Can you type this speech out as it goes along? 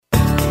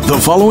The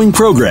following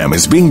program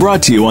is being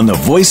brought to you on the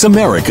Voice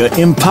America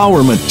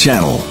Empowerment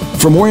Channel.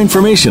 For more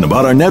information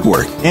about our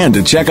network and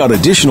to check out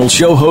additional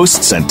show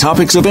hosts and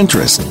topics of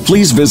interest,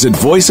 please visit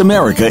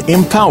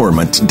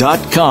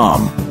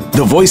voiceamericaempowerment.com.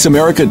 The Voice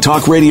America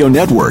Talk Radio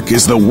Network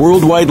is the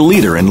worldwide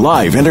leader in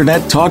live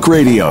Internet talk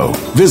radio.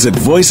 Visit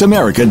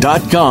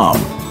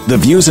voiceamerica.com. The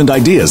views and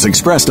ideas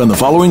expressed on the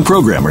following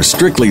program are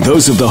strictly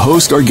those of the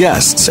host or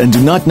guests and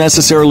do not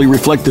necessarily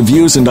reflect the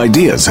views and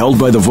ideas held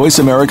by the Voice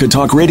America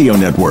Talk Radio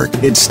Network,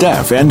 its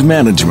staff, and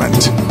management.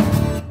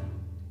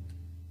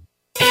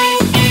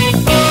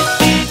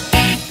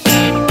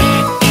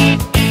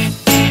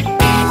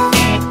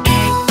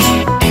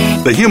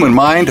 The human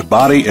mind,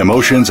 body,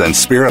 emotions, and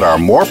spirit are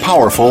more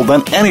powerful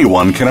than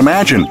anyone can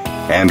imagine,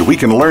 and we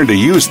can learn to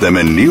use them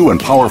in new and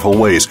powerful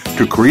ways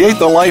to create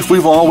the life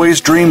we've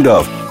always dreamed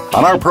of.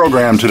 On our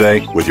program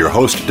today, with your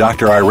host,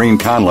 Dr. Irene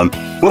Conlon,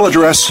 we'll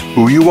address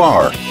who you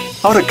are,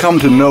 how to come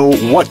to know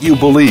what you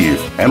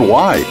believe and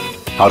why,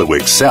 how to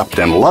accept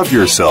and love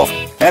yourself,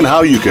 and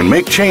how you can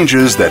make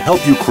changes that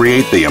help you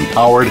create the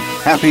empowered,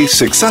 happy,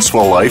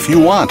 successful life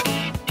you want.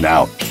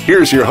 Now,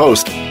 here's your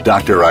host,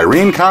 Dr.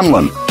 Irene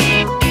Conlon.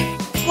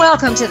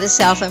 Welcome to the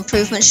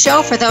Self-Improvement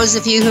Show. For those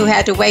of you who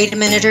had to wait a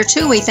minute or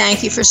two, we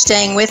thank you for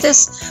staying with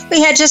us. We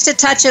had just a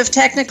touch of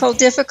technical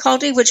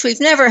difficulty, which we've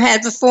never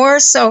had before,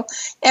 so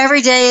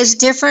every day is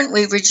different.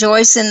 We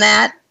rejoice in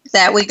that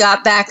we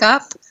got back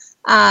up.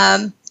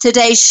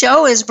 Today's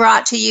show is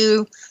brought to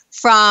you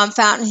from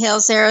Fountain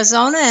Hills,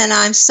 Arizona, and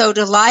I'm so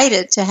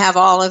delighted to have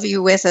all of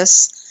you with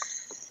us.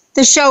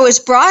 The show is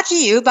brought to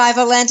you by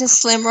Valenta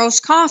Slim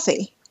Roast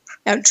Coffee.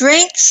 Now,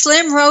 drink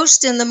Slim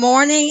Roast in the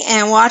morning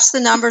and watch the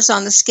numbers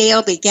on the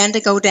scale begin to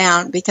go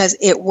down because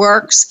it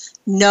works.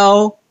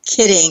 No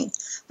kidding.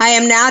 I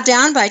am now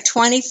down by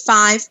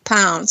 25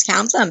 pounds.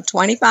 Count them,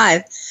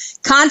 25.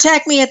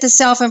 Contact me at the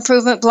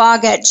Self-Improvement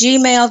Blog at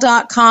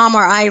gmail.com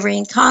or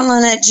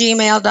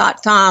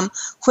ireneconlon@gmail.com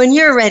when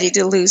you're ready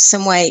to lose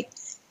some weight.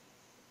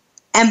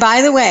 And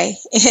by the way,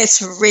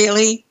 it's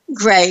really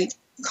great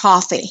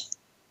coffee.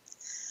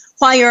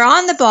 While you're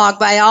on the blog,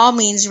 by all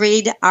means,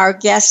 read our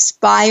guest's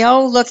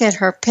bio, look at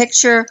her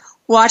picture,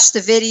 watch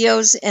the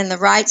videos in the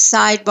right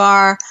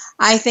sidebar.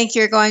 I think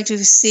you're going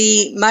to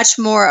see much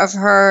more of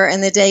her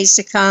in the days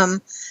to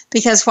come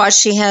because what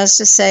she has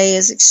to say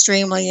is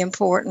extremely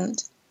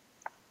important.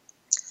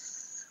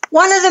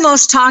 One of the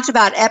most talked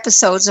about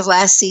episodes of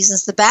last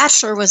season's The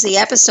Bachelor was the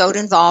episode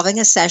involving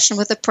a session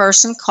with a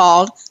person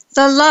called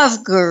the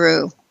Love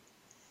Guru.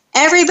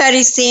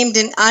 Everybody seemed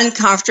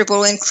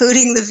uncomfortable,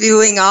 including the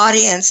viewing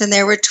audience, and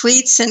there were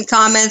tweets and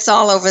comments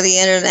all over the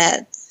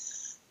internet.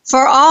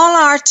 For all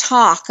our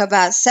talk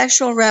about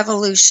sexual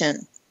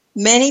revolution,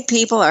 many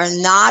people are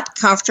not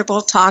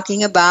comfortable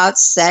talking about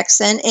sex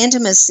and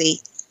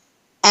intimacy,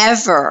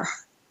 ever.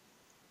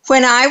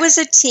 When I was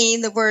a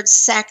teen, the word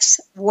sex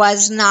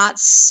was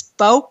not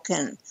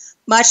spoken,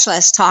 much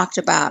less talked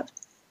about.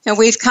 And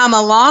we've come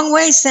a long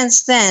way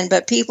since then,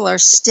 but people are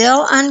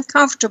still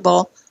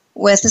uncomfortable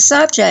with the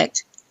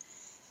subject.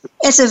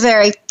 It's a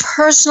very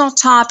personal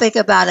topic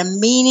about a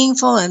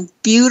meaningful and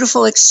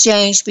beautiful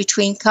exchange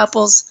between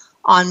couples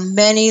on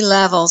many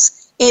levels.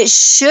 It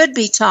should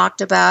be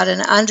talked about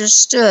and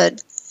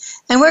understood.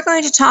 And we're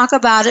going to talk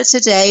about it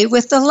today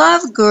with the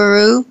Love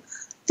Guru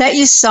that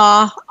you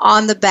saw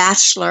on The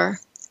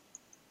Bachelor.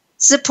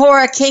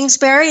 Zipporah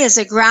Kingsbury is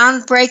a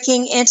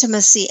groundbreaking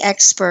intimacy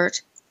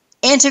expert,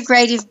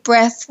 integrative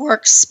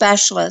breathwork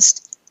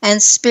specialist,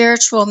 and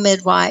spiritual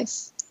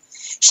midwife.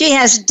 She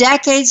has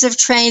decades of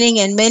training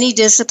in many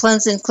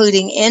disciplines,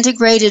 including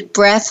integrated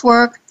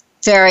breathwork,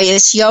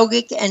 various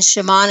yogic and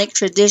shamanic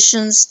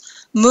traditions,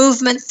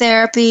 movement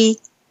therapy,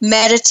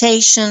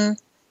 meditation,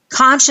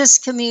 conscious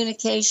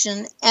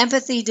communication,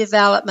 empathy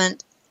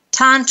development,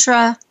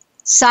 tantra,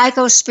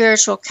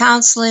 psycho-spiritual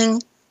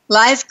counseling,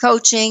 life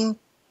coaching,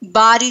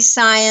 body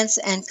science,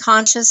 and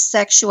conscious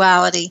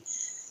sexuality.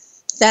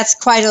 That's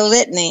quite a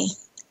litany.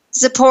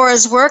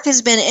 Zipporah's work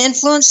has been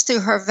influenced through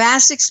her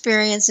vast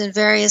experience in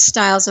various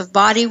styles of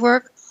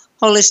bodywork,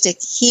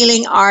 holistic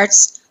healing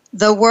arts,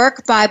 the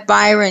work by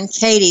Byron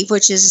Katie,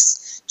 which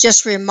is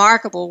just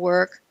remarkable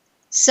work,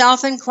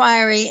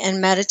 self-inquiry,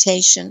 and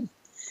meditation.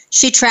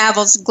 She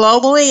travels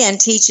globally and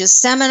teaches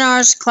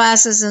seminars,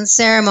 classes, and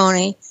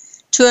ceremony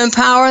to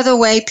empower the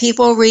way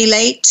people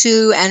relate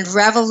to and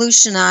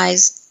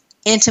revolutionize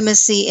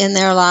intimacy in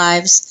their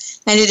lives.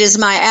 And it is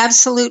my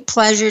absolute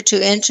pleasure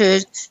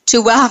to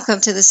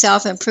welcome to the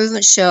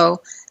Self-Improvement Show,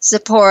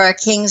 Zipporah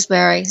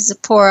Kingsbury.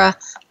 Zipporah,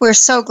 we're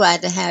so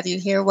glad to have you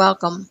here.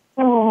 Welcome.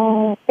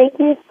 Oh, thank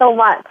you so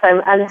much.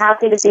 I'm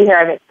happy to be here.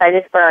 I'm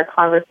excited for our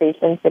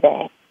conversation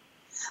today.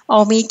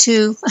 Oh, me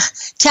too.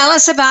 Tell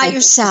us about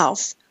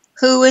yourself.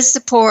 Who is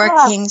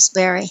Zipporah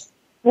Kingsbury?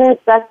 Yes,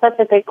 that's such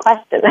a big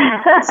question.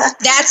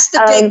 That's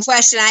the big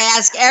question I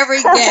ask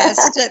every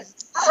guest.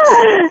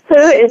 Who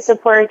is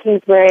Zipporah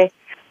Kingsbury?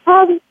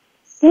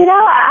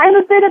 I'm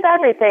a bit of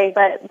everything,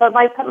 but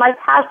my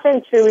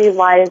passion truly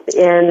lies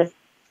in,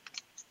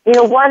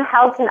 one,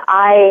 how can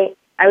I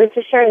I was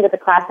just sharing with the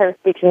class I was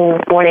teaching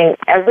this morning.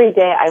 Every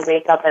day I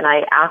wake up and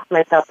I ask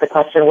myself the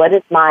question, what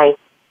is my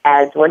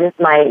edge? What is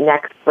my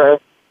next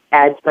growth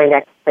edge, my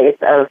next place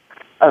of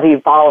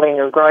evolving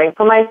or growing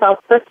for myself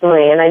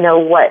personally? And I know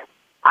what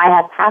I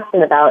have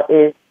passion about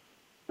is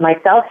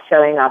myself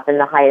showing up in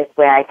the highest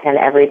way I can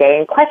every day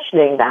and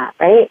questioning that,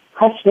 right?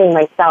 Questioning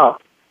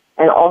myself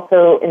and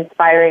also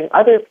inspiring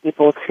other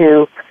people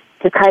to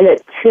kind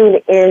of tune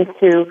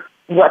into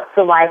what's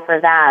the life for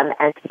them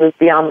and to move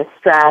beyond the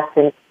stress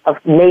and of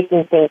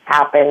making things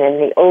happen and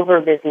the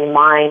over-busy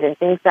mind and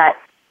things that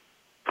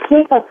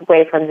keep us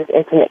away from this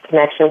intimate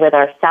connection with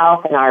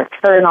ourselves and our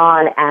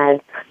turn-on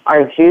and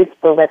our juice,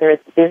 for whether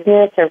it's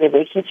business or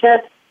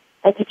relationships,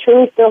 and to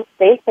truly feel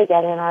safe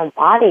again in our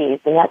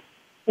bodies. And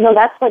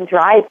that's what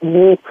drives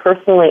me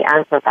personally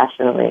and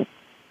professionally.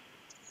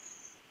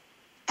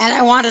 And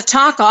I want to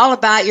talk all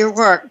about your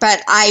work,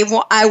 but I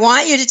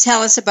want you to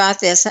tell us about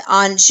this.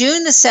 On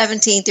June the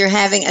 17th, you're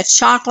having a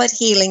chocolate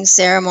healing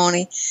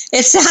ceremony.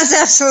 It sounds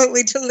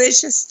absolutely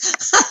delicious.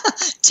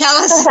 Tell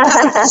us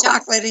about the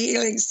chocolate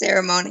healing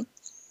ceremony.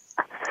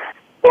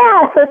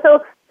 Yeah,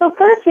 so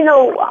first,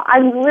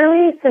 I'm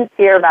really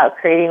sincere about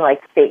creating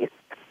space,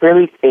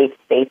 really safe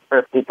space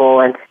for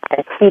people and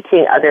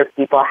teaching other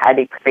people how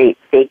to create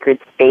sacred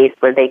space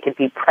where they can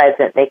be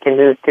present, they can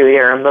move through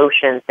their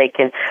emotions, they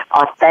can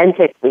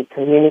authentically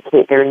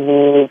communicate their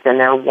needs and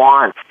their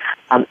wants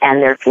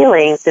and their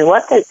feelings. And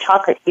what the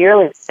chocolate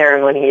healing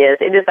ceremony is,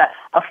 it is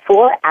a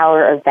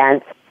 4-hour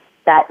event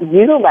that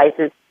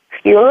utilizes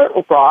pure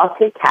raw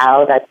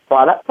cacao that's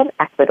brought up from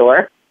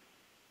Ecuador,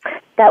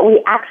 that we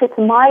actually, it's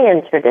a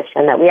Mayan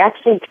tradition, that we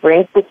actually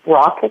drink this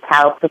raw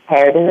cacao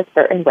prepared in a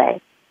certain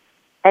way.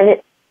 And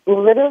it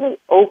literally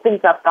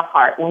opens up the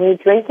heart. When we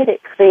drink it,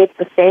 it creates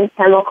the same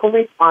chemical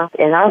response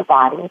in our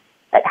body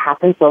that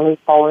happens when we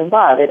fall in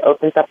love. It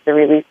opens up the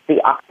release of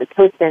the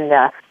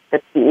oxytocin, the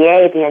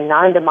PEA, the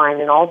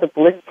anandamide, and all the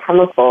bliss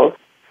chemicals,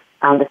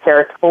 the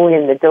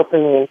serotonin, the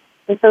dopamine.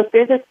 And so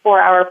through this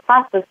 4-hour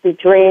process, we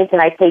drink,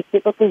 and I take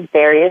people through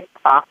various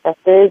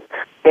processes,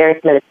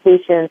 various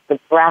meditations, the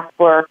breath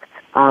work,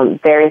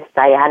 various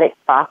dyadic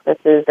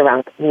processes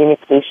around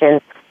communication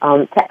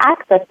to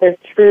access their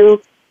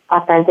true,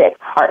 authentic,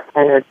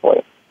 heart-centered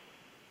voice.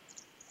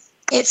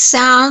 It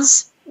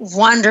sounds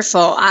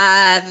wonderful.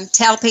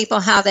 Tell people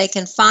how they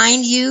can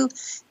find you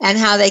and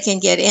how they can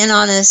get in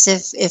on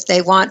this if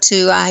they want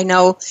to. I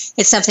know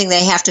it's something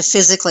they have to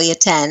physically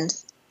attend.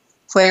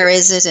 Where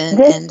is it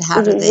and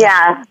how do they?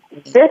 Yeah,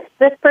 this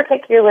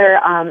particular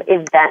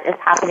event is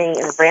happening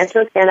in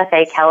Rancho Santa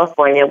Fe,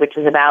 California, which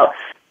is about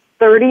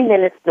 30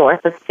 minutes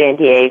north of San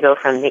Diego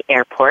from the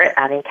airport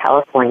out in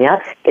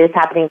California. It is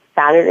happening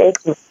Saturday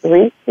from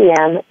 3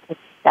 p.m. to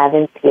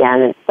 7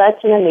 p.m. It's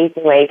such an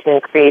amazing way to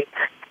increase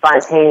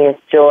spontaneous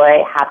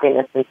joy,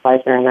 happiness, and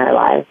pleasure in our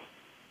lives.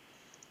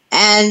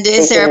 And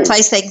is there a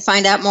place they can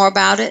find out more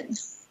about it?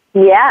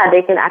 Yeah,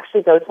 they can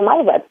actually go to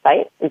my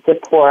website,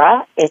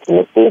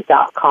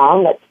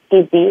 DiporahIntimacy.com. That's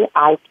DIPORAH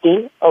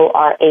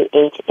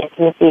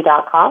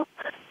intimacy.com.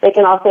 They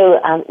can also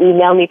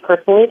email me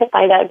personally to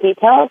find out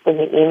details, and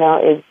the email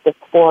is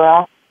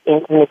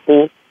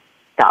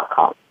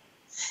DiporahIntimacy.com.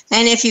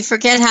 And if you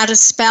forget how to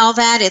spell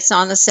that, it's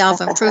on the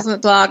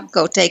self-improvement blog.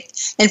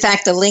 In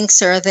fact, the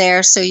links are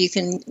there, so you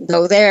can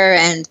go there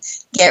and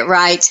get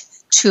right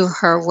to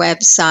her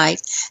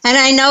website. And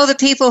I know the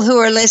people who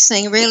are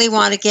listening really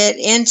want to get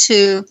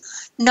into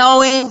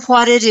knowing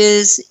what it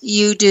is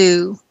you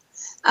do.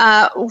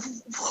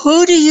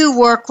 Who do you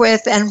work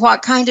with, and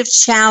what kind of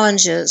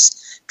challenges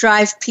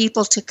drive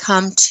people to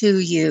come to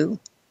you?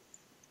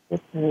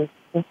 Mm-hmm.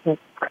 Mm-hmm.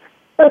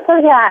 So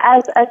yeah,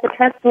 as a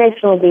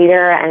transformational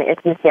leader and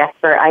intimacy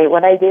expert,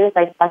 what I do is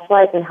I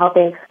specialize in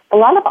helping a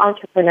lot of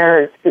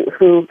entrepreneurs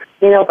who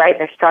right,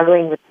 they're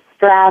struggling with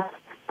stress,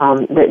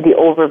 the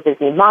over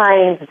busy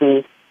mind,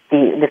 the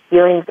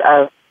feelings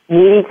of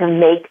needing to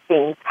make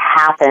things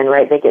happen,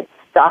 right? They get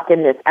stuck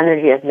in this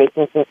energy of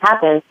making things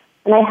happen,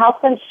 and I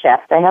help them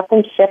shift. I help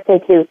them shift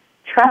into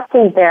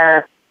trusting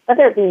their,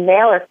 whether it be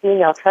male or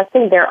female,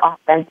 trusting their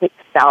authentic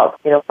self.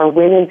 For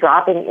women,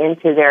 dropping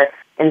into their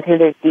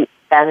deep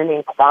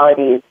feminine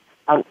qualities,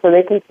 so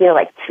they can feel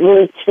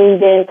really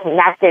tuned in,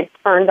 connected,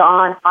 turned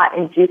on, hot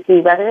and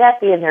juicy, whether that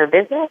be in their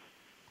business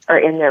or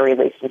in their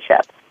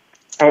relationships.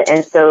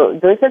 And so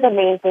those are the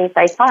main things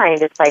I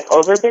find. It's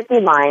over busy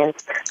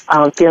minds,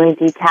 feeling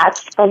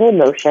detached from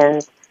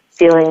emotions,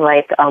 feeling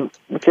like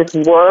just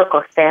work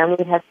or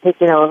family has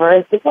taken over,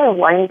 and people are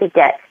wanting to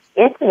get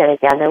intimate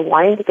again. They're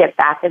wanting to get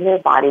back in their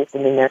bodies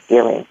and in their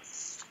feelings.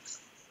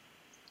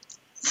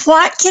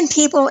 What can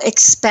people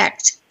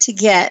expect to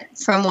get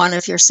from one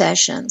of your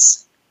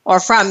sessions or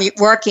from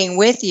working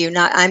with you?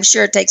 I'm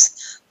sure it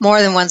takes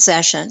more than one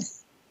session.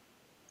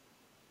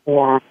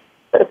 Yeah.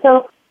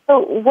 So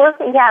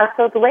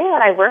the way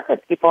that I work with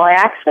people, I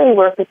actually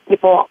work with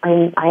people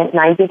I have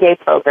 90-day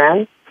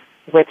programs,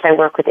 which I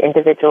work with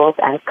individuals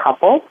and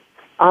couples.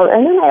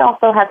 And then I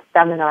also have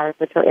seminars,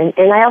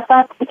 and I also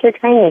have teacher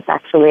trainings,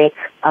 actually,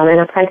 and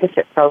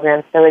apprenticeship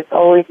programs. So it's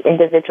always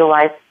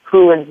individualized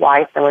who and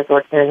why someone's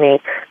working with me.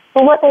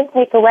 But what they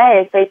take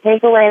away is they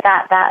take away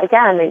that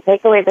again, they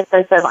take away the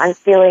sense of I'm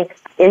feeling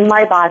in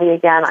my body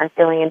again, I'm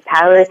feeling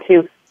empowered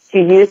to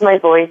use my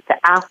voice, to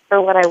ask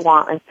for what I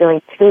want, I'm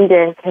feeling tuned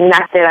in,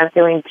 connected, I'm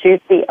feeling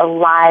juicy,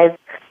 alive,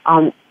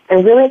 and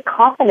really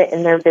confident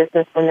in their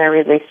business and their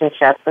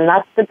relationships. And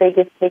that's the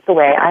biggest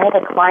takeaway. I had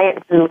a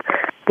client who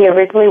he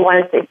originally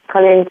wanted to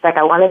come in, he's like,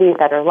 I want to be a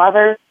better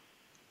lover.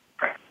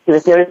 He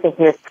was noticing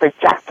he was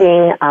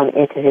projecting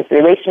into his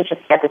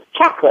relationships. He had this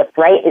checklist,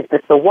 right? Is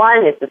this the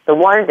one? Is this the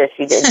one? Does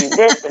she do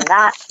this and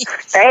that?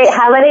 Right?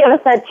 How many of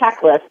us had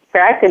checklists,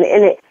 correct? And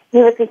he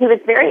was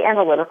very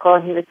analytical,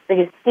 and he was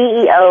the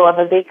CEO of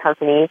a big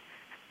company,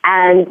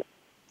 and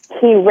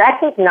he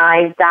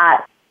recognized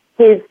that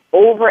his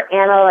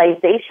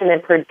overanalyzation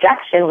and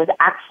projection was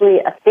actually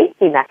a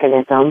safety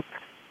mechanism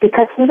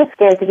because he was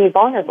scared to be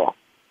vulnerable.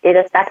 It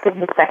affected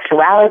his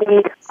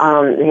sexuality.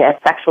 He had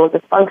sexual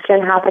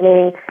dysfunction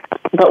happening.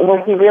 But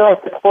what he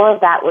realized the core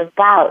of that was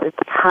it's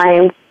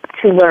time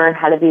to learn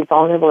how to be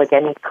vulnerable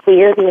again and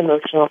clear the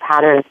emotional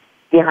patterns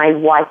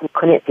behind why he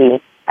couldn't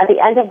be. At the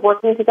end of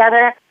working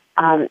together,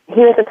 he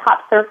was a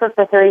top surfer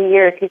for 30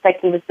 years. He's like,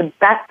 he was the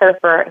best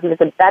surfer. He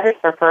was a better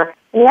surfer.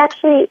 And he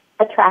actually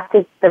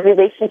attracted the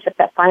relationship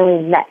that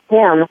finally met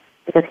him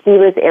because he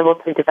was able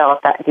to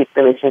develop that deep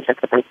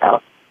relationship with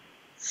himself.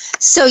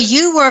 So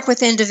you work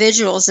with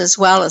individuals as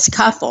well as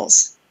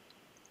couples.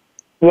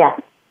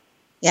 Yes.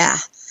 Yeah.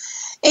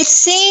 It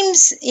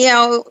seems,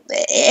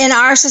 in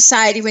our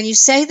society, when you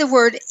say the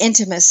word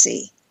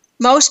intimacy,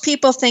 most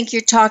people think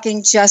you're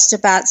talking just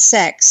about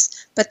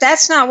sex, but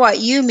that's not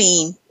what you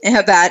mean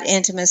about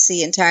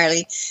intimacy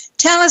entirely.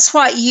 Tell us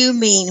what you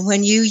mean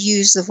when you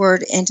use the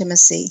word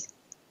intimacy.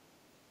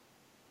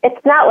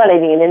 It's not what I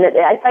mean, and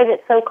I find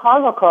it so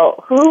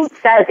comical. Who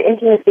says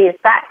intimacy is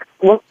sex?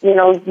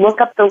 Look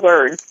up the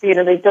words. They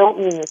don't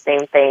mean the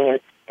same thing, and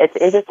it's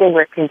interesting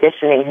where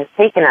conditioning has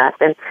taken us.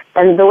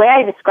 And the way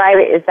I describe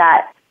it is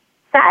that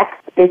sex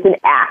is an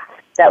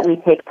act that we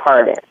take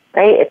part in,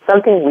 right? It's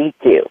something we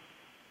do.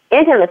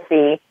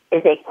 Intimacy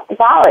is a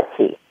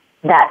quality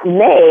that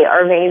may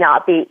or may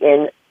not be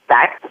in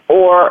sex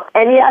or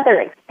any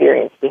other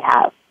experience we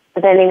have,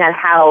 depending on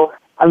how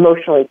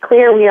emotionally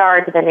clear we are,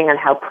 depending on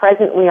how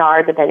present we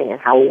are, depending on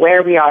how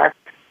aware we are.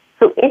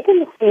 So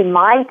intimacy,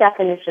 my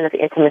definition of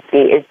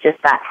intimacy is just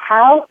that: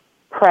 how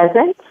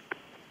present,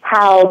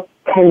 how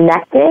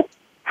connected,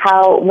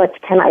 how much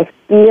can I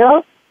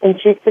feel and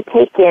choose to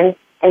take in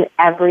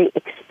every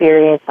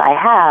experience I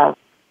have.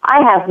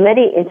 I have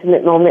many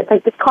intimate moments,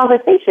 like this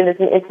conversation is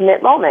an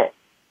intimate moment.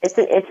 It's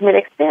an intimate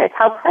experience.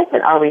 How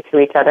present are we to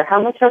each other?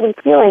 How much are we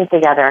feeling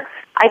together?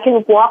 I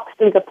can walk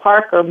through the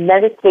park or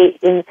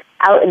meditate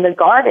out in the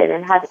garden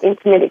and have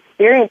intimate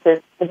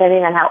experiences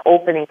depending on how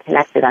open and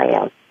connected I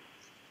am.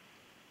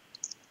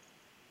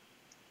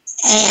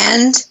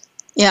 And,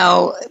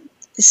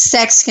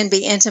 sex can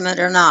be intimate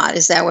or not.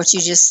 Is that what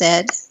you just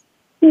said?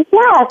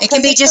 Yes. It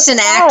can be just an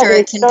act, or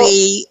it can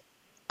be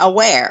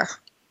aware.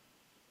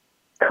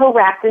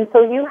 Correct. And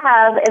so you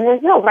have, and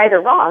there's no right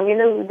or wrong,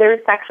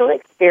 there's sexual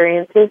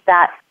experiences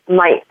that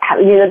might have,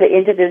 the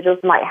individuals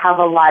might have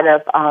a lot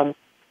of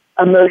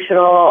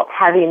emotional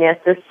heaviness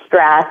or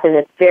stress, and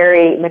it's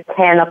very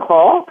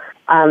mechanical.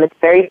 It's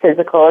very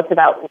physical. It's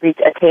about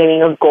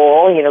attaining a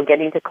goal,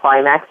 getting to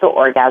climax or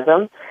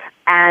orgasm.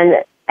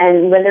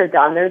 And when they're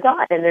done, they're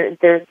done. And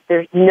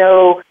there's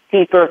no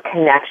deeper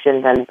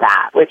connection than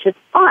that, which is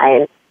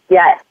fine.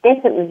 Yet,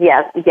 intimacy,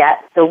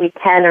 yes, so we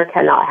can or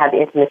cannot have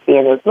intimacy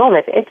in those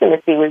moments.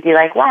 Intimacy would be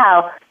like,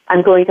 wow,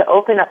 I'm going to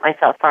open up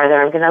myself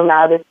farther. I'm going to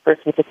allow this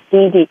person to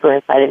see deeper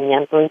inside of me.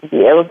 I'm going to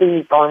be able to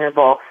be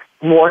vulnerable,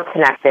 more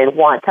connected,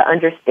 want to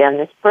understand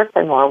this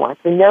person more,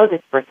 want to know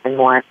this person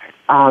more.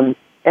 And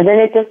then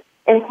it just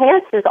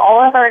enhances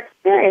all of our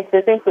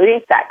experiences,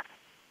 including sex.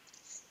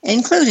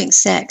 Including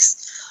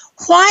sex.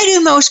 Why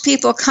do most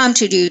people come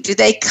to you? Do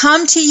they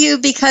come to you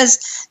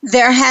because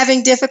they're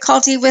having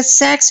difficulty with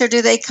sex, or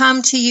do they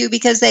come to you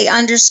because they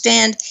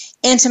understand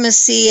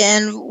intimacy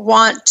and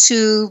want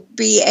to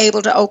be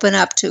able to open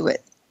up to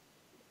it?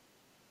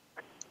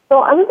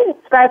 So I'm going to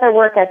describe our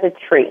work as a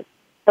tree.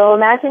 So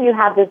imagine you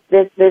have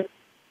this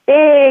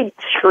big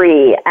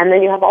tree, and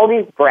then you have all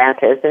these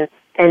branches,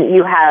 and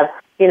you have,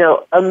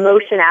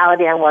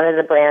 emotionality on one of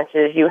the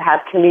branches, you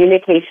have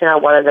communication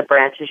on one of the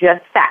branches, you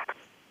have sex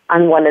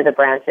on one of the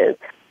branches.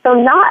 So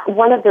not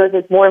one of those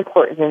is more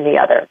important than the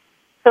other.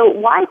 So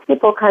why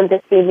people come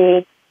to see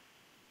me,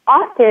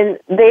 often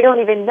they don't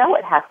even know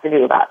it has to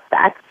do about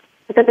sex,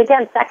 because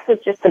again, sex is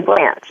just a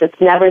branch. It's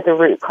never the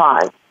root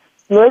cause.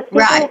 Most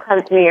people who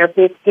come to me are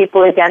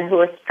people, again, who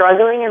are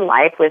struggling in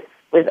life with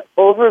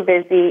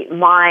over-busy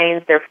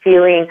minds. They're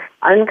feeling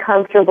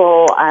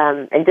uncomfortable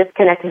and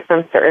disconnected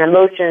from certain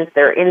emotions.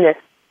 They're in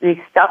these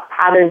stuck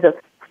patterns of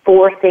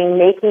forcing,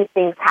 making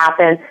things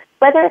happen,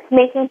 whether it's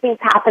making things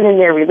happen in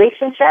their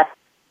relationships,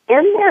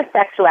 in their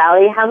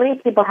sexuality. How many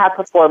people have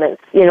performance,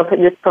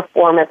 this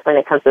performance when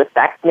it comes to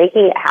sex,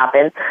 making it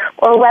happen,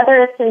 or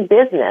whether it's in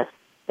business,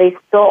 they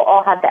still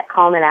all have that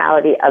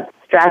commonality of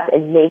stress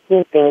and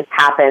making things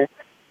happen.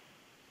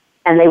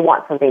 and they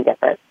want something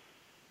different.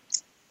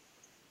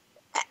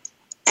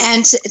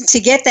 And to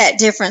get that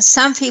difference,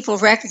 some people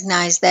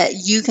recognize that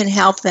you can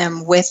help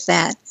them with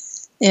that.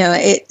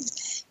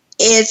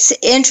 It's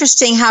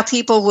interesting how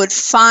people would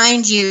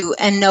find you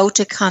and know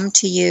to come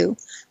to you.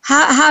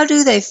 How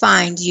do they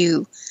find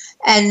you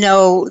and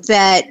know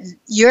that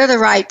you're the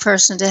right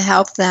person to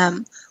help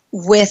them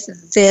with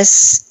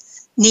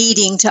this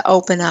needing to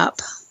open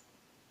up?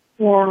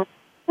 Yeah.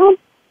 Well,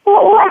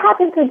 it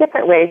happens in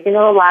different ways. A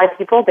lot of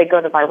people, they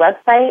go to my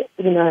website,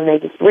 and they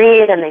just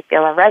read and they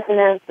feel a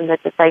resonance, and they're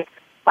just like,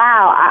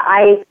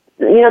 wow,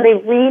 they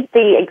read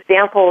the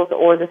examples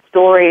or the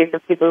stories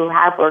of people who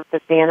have worked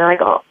with me, and they're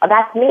like, oh,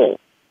 that's me.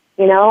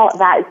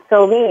 That is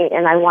so me,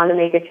 and I want to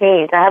make a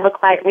change. I have a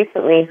client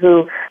recently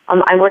who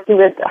I'm working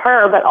with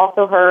her, but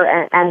also her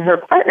and her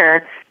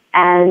partner,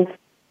 and,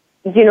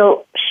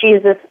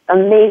 she's this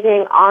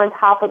amazing, on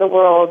top of the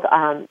world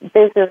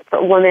business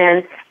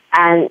woman,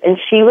 and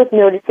she was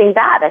noticing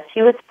that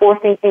she was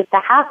forcing things to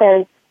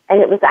happen,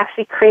 and it was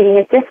actually creating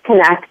a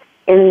disconnect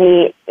in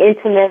the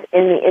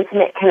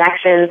intimate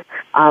connections,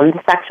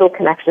 the sexual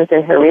connections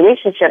in her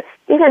relationship,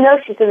 even though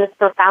she's in this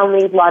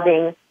profoundly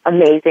loving,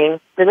 amazing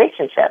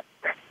relationship.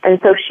 And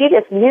so she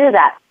just knew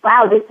that,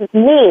 wow, this is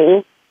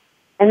me,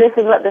 and this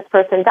is what this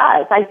person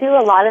does. I do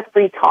a lot of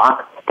free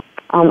talks.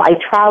 I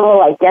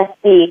travel, I guest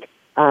speak,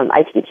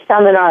 I teach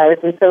seminars,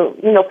 and so,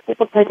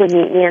 people tend to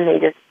meet me and they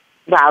just,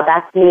 wow,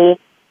 that's me.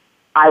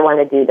 I want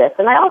to do this.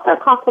 And I also have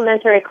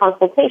complimentary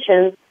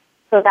consultations,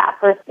 so that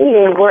first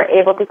meeting, we're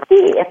able to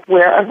see if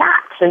we're a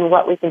match and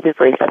what we can do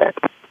for each other.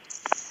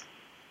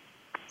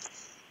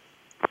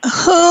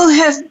 Who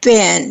have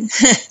been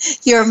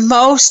your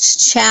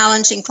most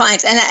challenging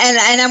clients? And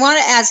I want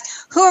to ask,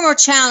 who are more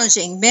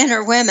challenging, men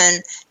or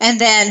women? And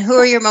then who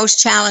are your most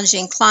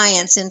challenging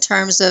clients in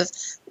terms of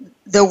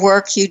the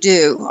work you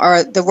do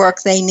or the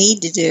work they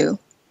need to do?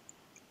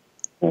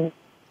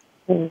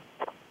 Mm-hmm.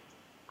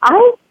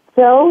 I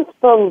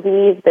don't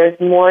believe there's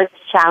more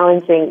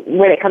challenging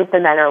when it comes to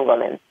men or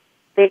women,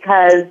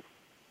 because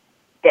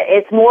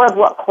it's more of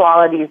what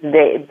qualities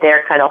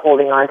they're kind of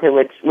holding on to,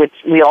 which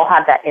we all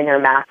have that inner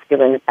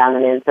masculine and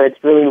feminine, so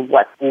it's really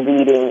what's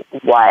leading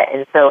what.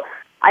 And so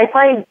I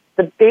find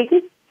the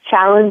biggest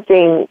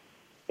challenging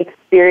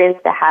experience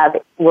to have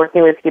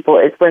working with people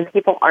is when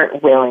people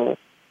aren't willing,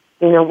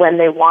 when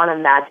they want a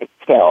magic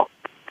kill,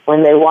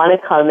 when they want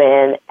to come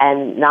in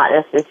and not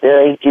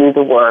necessarily do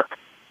the work,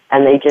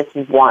 and they just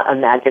want a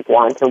magic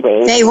wand to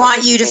wave. They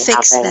want you to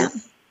fix them.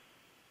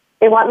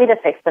 They want me to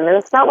fix them, and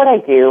it's not what I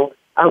do.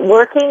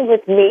 Working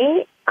with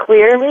me,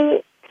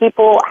 clearly,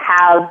 people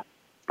have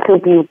to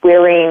be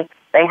willing.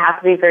 They have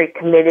to be very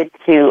committed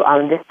to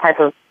this type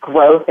of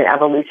growth and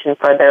evolution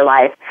for their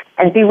life,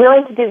 and be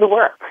willing to do the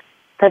work,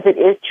 because it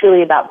is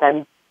truly about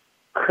them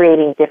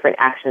creating different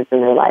actions in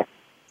their life.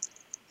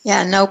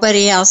 Yeah,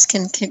 nobody else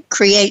can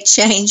create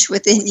change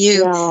within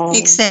you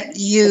except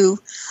you.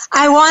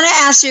 I want to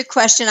ask you a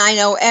question I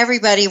know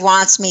everybody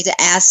wants me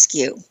to ask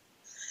you.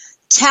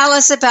 Tell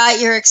us about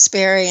your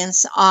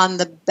experience on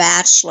The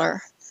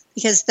Bachelor,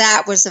 because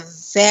that was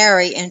a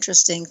very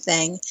interesting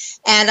thing.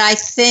 And I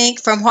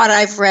think from what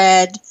I've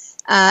read,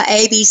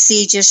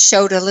 ABC just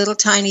showed a little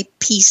tiny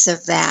piece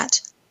of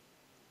that.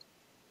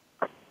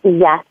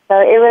 Yes, so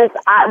it was,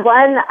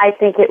 I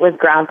think it was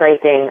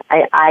groundbreaking.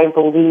 I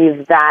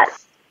believe that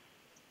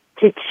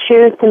to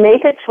choose to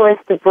make a choice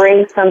to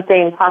bring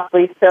something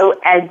possibly so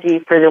edgy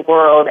for the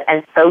world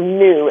and so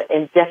new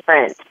and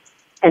different,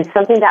 and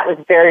something that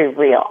was very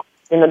real.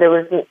 There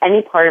wasn't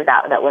any part of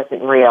that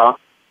wasn't real.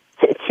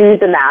 To choose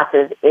the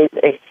masses is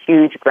a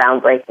huge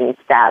groundbreaking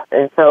step.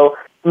 And so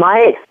my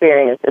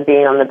experience of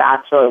being on The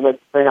Bachelor was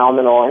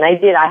phenomenal. And I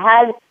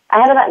had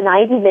about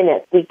 90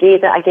 minutes. I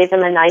gave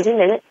them a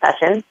 90-minute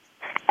session,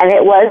 and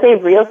it was a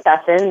real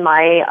session.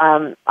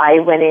 I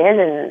went in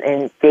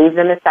and gave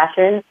them a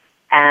session,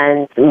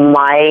 and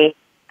my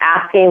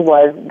asking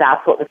was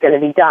that's what was going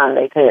to be done.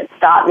 They couldn't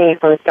stop me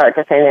from start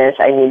to finish.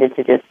 I needed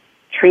to just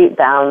treat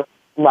them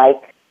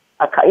like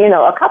a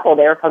couple.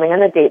 They were coming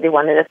on a date. They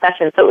wanted a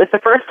session. So it was the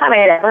first time I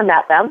had ever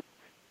met them,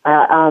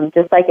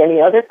 just like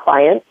any other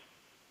client.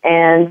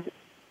 And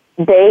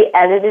they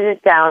edited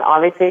it down,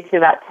 obviously, to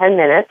about 10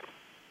 minutes.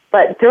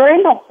 But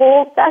during the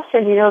whole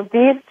session,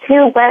 these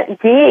two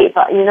went deep.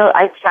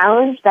 I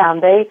challenged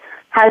them. They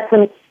had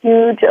some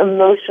huge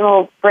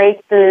emotional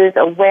breakthroughs,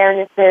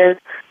 awarenesses.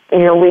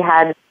 We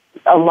had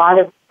a lot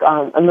of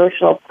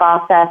emotional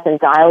process and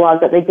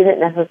dialogue that they didn't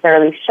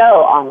necessarily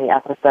show on the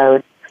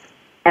episode.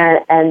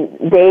 And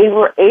they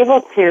were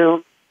able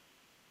to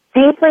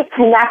deeply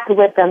connect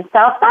with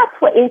themselves. That's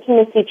what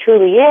intimacy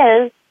truly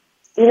is.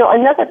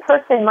 Another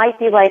person might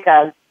be like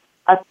a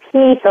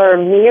piece or a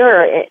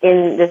mirror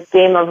in this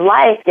game of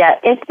life, yet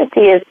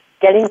intimacy is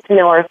getting to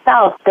know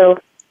ourselves. So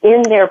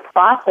in their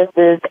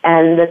processes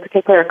and the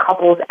particular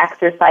couple's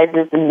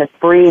exercises and the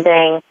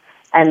breathing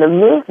and the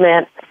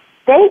movement,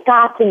 they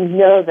got to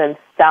know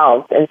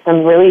themselves in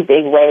some really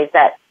big ways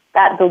that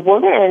the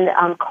woman,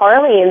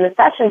 Carly, in the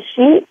session,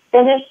 she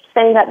finished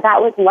saying that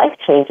was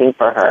life-changing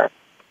for her.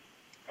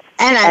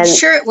 And I'm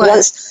sure it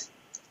was.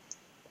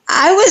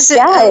 I was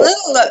a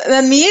little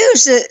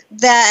amused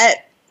that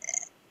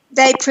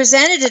they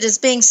presented it as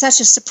being such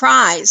a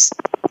surprise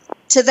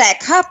to that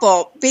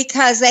couple,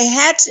 because they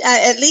had to,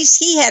 at least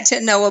he had to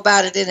know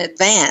about it in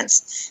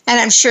advance. And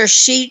I'm sure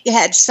she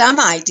had some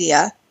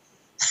idea.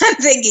 I'm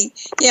thinking,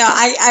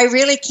 I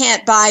really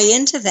can't buy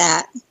into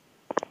that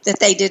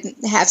they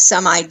didn't have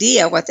some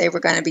idea what they were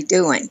going to be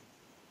doing.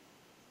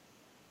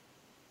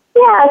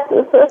 Yeah,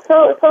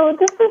 so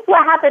this is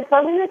what happened. So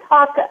I'm going to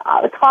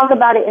talk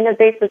about it in a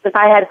basis if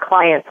I had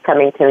clients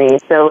coming to me.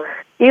 So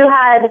you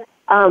had,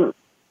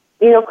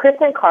 Chris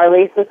and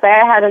Carly. So say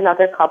I had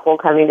another couple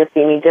coming to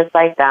see me just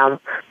like them.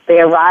 They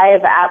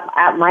arrive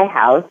at my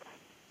house.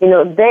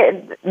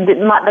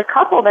 The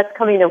couple that's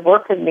coming to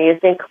work with me is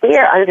in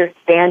clear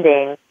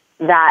understanding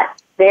that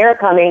they're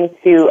coming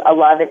to a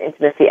love and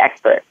intimacy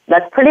expert.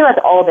 That's pretty much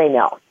all they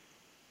know.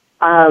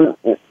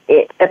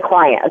 A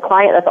client,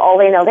 that's all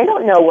they know. They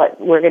don't know what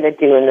we're going to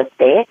do in the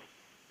space.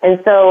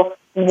 And so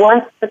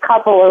once the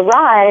couple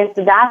arrives,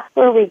 that's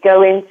where we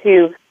go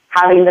into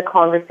having the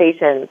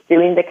conversations,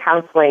 doing the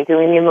counseling,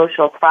 doing the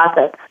emotional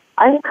process,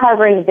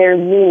 uncovering their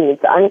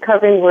needs,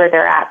 uncovering where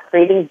they're at,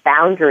 creating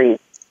boundaries,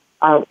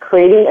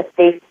 creating a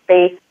safe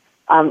space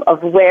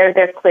of where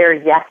their clear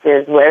yes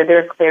is, where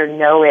their clear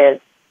no is.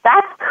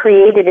 That's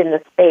created in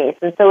the space.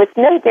 And so it's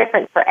no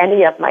different for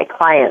any of my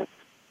clients.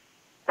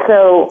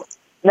 So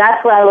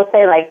that's what I will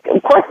say,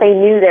 of course they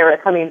knew they were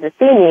coming to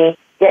see me,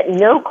 yet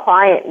no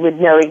client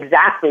would know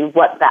exactly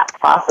what that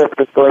process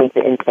was going to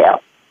entail.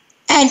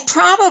 And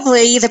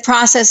probably the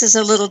process is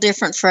a little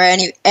different for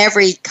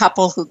every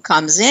couple who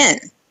comes in.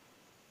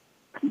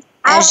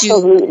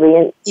 Absolutely.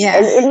 And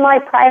in my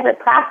private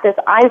practice,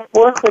 I've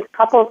worked with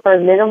couples for a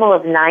minimum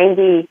of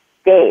 90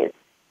 days.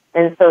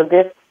 And so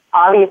this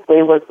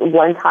obviously was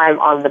one time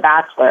on The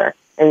Bachelor.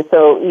 And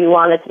so you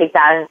want to take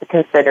that into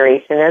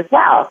consideration as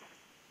well.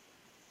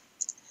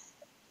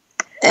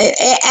 And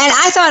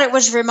I thought it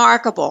was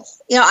remarkable.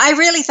 I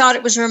really thought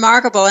it was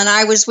remarkable, and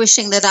I was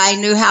wishing that I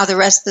knew how the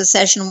rest of the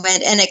session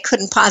went, and it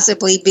couldn't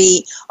possibly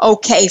be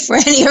okay for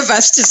any of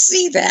us to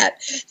see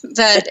that.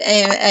 But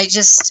I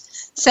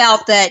just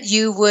felt that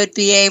you would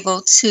be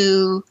able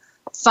to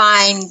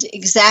find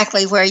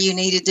exactly where you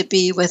needed to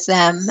be with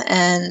them,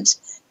 and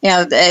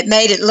it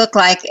made it look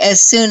like as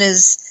soon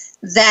as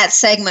that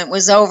segment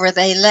was over,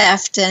 they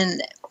left,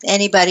 and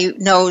anybody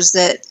knows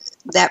that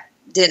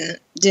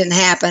didn't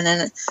happen.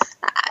 And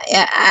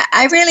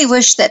I really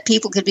wish that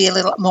people could be a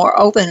little more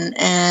open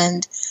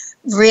and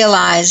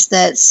realize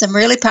that some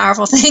really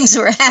powerful things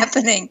were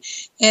happening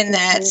in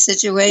that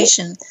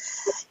situation.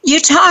 You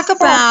talk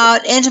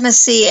about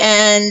intimacy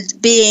and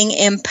being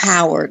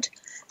empowered.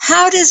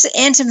 How does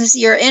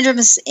your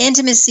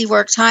intimacy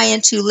work tie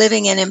into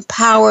living an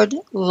empowered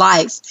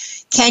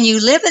life? Can you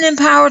live an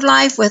empowered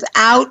life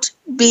without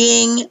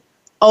being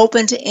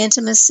open to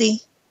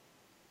intimacy?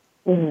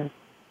 Mm-hmm.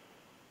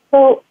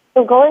 So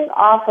going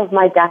off of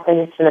my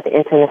definition of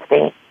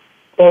intimacy,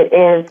 it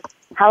is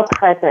how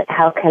present,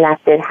 how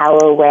connected, how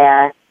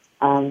aware,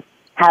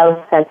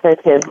 how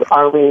sensitive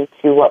are we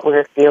to what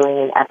we're feeling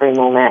in every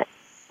moment.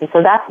 And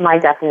so that's my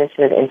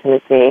definition of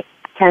intimacy.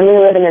 Can we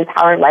live an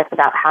empowered life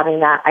without having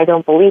that? I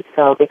don't believe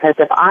so, because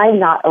if I'm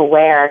not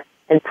aware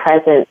and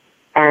present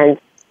and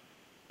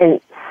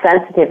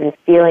sensitive and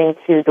feeling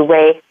to the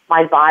way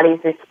my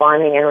body's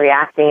responding and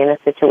reacting in a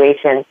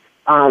situation,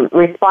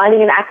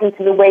 responding and acting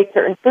to the way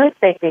certain foods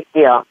make me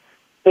feel,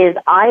 is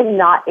I'm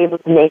not able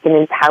to make an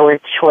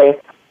empowered choice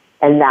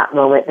in that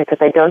moment because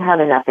I don't have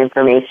enough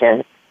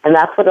information. And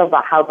that's how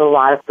a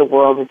lot of the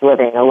world is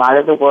living. A lot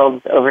of the world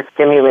is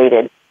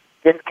overstimulated,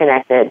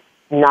 disconnected,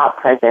 not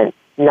present,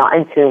 not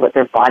in tune with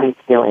their body's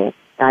feeling,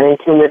 not in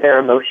tune with their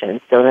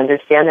emotions, don't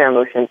understand their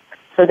emotions.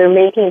 So they're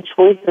making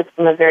choices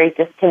from a very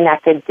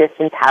disconnected,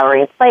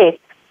 disempowering place,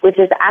 which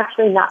is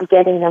actually not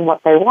getting them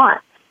what they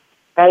want.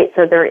 Right?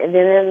 So they're in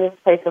this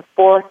place of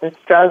force and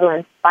struggle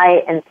and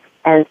fight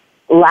and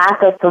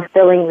lack of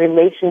fulfilling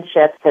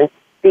relationships and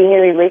being in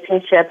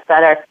relationships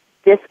that are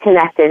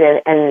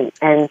disconnected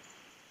and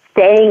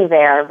staying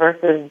there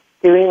versus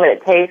doing what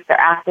it takes. They're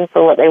asking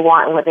for what they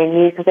want and what they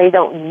need because they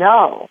don't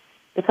know.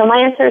 And so my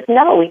answer is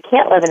no, we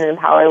can't live in an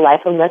empowered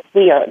life unless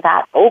we are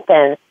that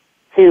open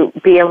to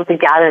be able to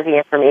gather the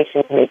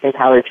information to make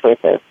empowered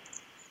choices.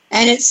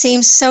 And it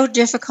seems so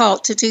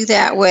difficult to do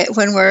that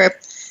when we're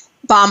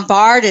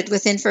bombarded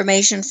with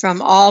information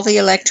from all the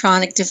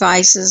electronic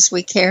devices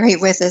we carry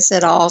with us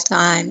at all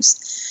times.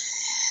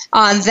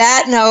 On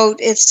that note,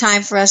 it's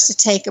time for us to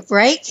take a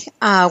break.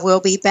 We'll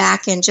be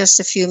back in just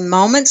a few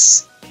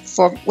moments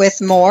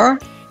with more.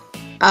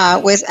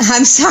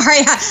 I'm sorry,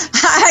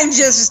 I'm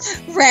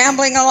just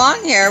rambling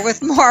along here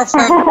with more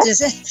from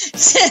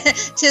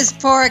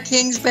Tispora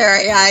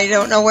Kingsbury. I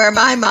don't know where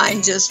my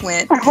mind just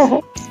went.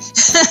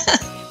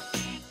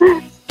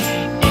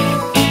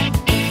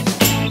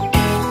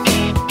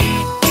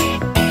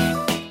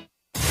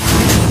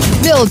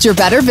 Build your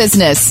better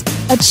business.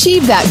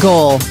 Achieve that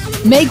goal.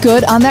 Make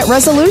good on that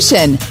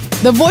resolution.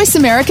 the Voice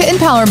America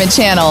Empowerment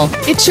Channel.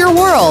 It's your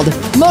world.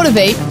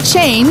 Motivate,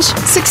 change,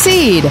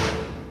 succeed.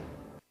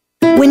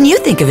 When you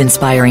think of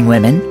inspiring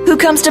women, who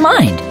comes to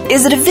mind?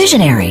 Is it a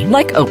visionary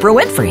like Oprah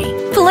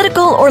Winfrey?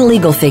 Political or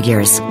legal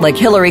figures like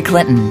Hillary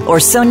Clinton or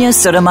Sonia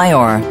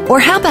Sotomayor? Or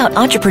how about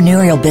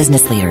entrepreneurial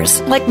business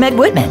leaders like Meg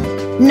Whitman?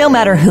 No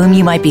matter whom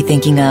you might be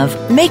thinking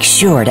of, make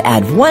sure to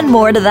add one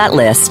more to that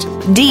list,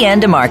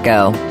 Deanne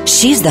DeMarco.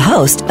 She's the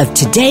host of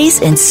Today's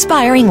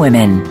Inspiring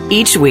Women.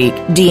 Each week,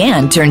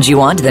 Deanne turns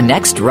you on to the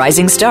next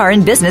rising star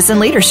in business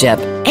and leadership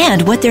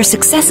and what their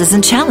successes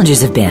and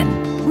challenges have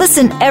been.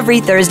 Listen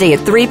every Thursday at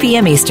 3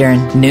 p.m.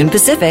 Eastern, noon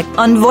Pacific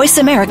on Voice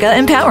America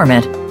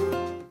Empowerment.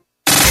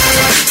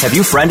 Have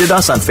you friended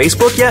us on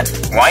Facebook yet?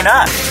 Why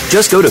not?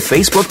 Just go to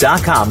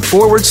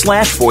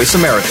facebook.com/Voice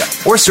America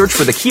or search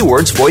for the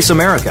keywords Voice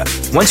America.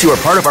 Once you are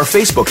part of our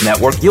Facebook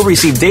network, you'll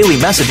receive daily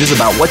messages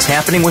about what's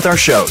happening with our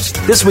shows,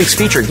 this week's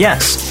featured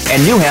guests,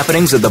 and new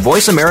happenings of the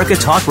Voice America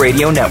Talk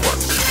Radio Network.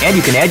 And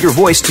you can add your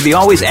voice to the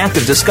always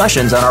active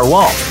discussions on our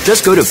wall.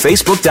 Just go to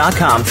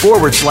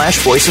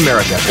facebook.com/Voice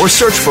America or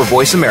search for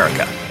Voice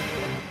America.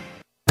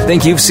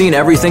 Think you've seen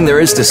everything there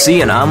is to see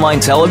in online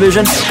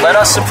television? Let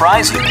us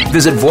surprise you.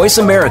 Visit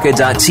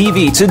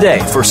voiceamerica.tv today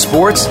for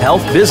sports,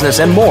 health, business,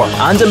 and more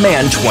on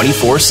demand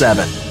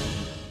 24/7.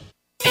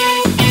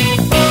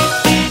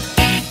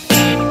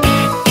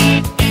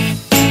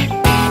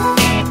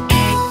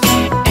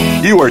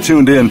 You are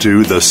tuned in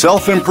to The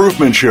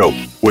Self-Improvement Show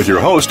with your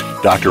host,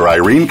 Dr.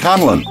 Irene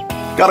Conlon.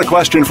 Got a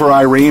question for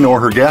Irene or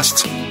her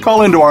guests?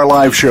 Call into our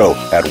live show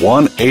at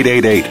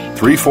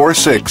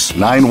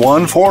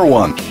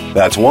 1-888-346-9141.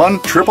 That's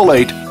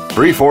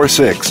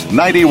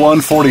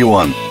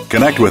 1-888-346-9141.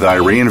 Connect with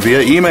Irene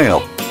via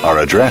email. Our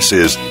address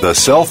is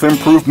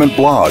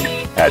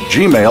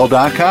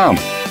theselfimprovement@gmail.com.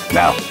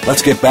 Now,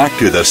 let's get back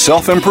to The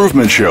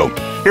Self-Improvement Show.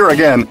 Here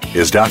again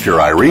is Dr.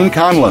 Irene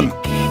Conlon.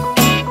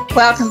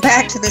 Welcome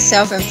back to the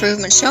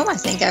Self-Improvement Show. I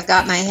think I've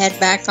got my head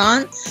back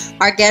on.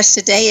 Our guest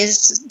today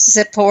is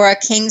Zipporah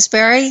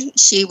Kingsbury.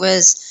 She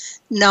is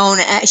known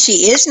as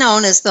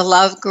the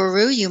Love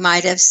Guru. You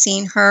might have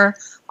seen her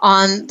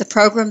on the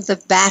program The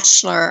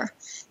Bachelor.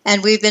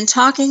 And we've been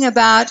talking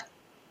about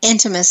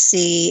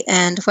intimacy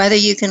and whether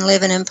you can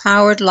live an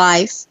empowered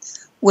life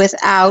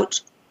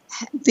without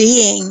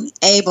being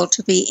able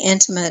to be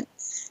intimate.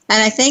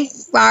 And I think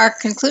our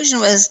conclusion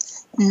was,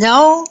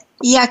 no,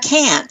 you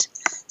can't.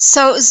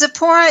 So,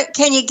 Zipporah,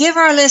 can you give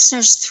our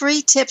listeners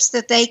 3 tips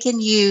that they can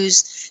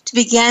use to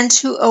begin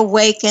to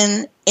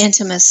awaken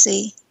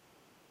intimacy?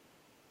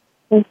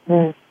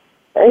 Mm-hmm.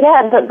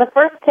 Yeah, the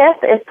first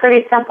tip is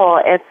pretty simple.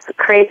 It's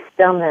create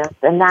stillness,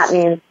 and that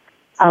means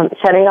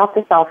shutting off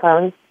the cell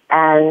phones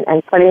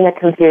and putting the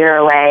computer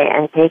away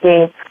and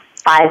taking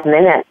 5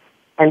 minutes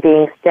and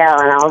being still.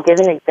 And I'll give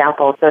an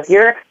example. So if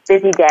you're a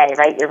busy day,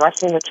 right, you're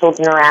rushing the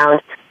children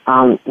around,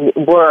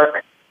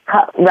 work,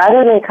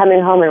 rather than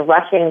coming home and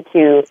rushing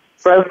to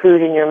throw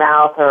food in your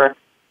mouth or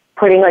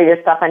putting all your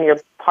stuff on your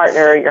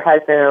partner or your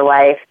husband or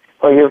wife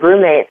or your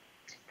roommate,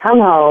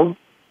 come home,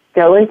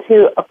 go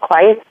into a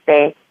quiet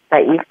space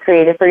that you've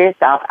created for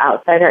yourself,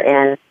 outside or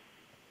in,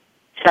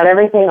 shut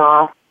everything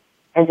off,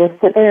 and just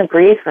sit there and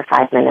breathe for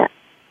 5 minutes,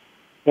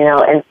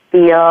 and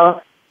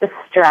feel the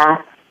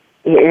stress.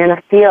 You're going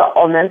to feel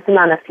an immense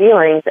amount of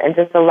feelings, and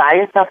just allow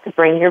yourself to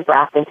bring your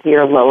breath into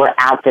your lower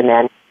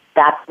abdomen.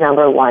 That's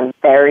number 1.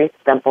 Very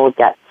simple,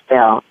 get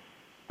still.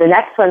 The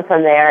next one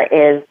from there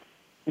is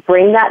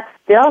bring that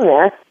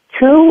stillness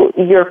to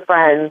your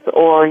friends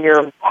or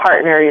your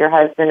partner, your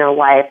husband or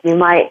wife. You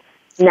might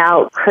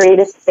now create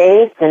a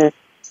space and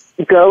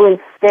go and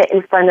sit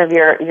in front of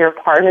your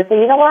partner and say,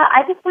 you know what,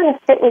 I just want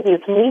to sit with you.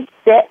 Can we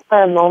sit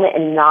for a moment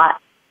and not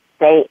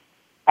say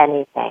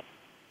anything?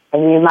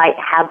 And you might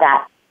have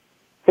that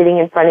sitting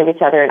in front of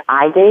each other and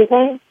eye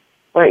gazing,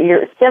 where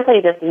you're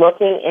simply just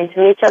looking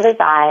into each other's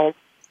eyes.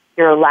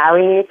 You're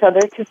allowing each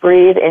other to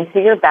breathe into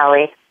your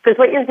belly. Because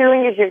what you're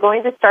doing is you're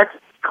going to start to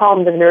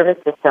calm the nervous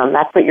system.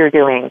 That's what you're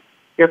doing.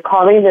 You're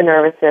calming the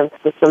nervous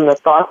system. The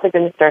thoughts are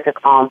going to start to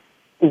calm.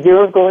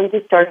 You're going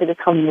to start to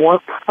become more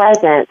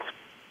present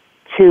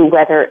to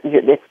whether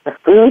it's the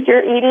food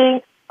you're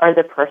eating or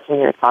the person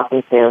you're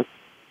talking to.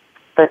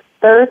 The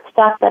third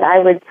step that I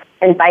would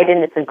invite in,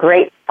 it's a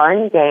great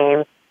fun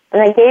game.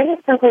 And the game is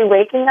simply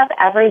waking up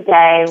every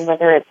day,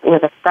 whether it's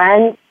with a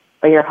friend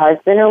or your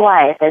husband or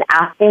wife, and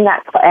asking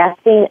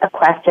a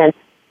question,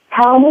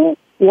 tell me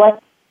what's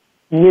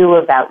new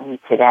about you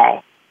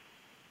today.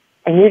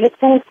 And you're just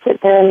going to sit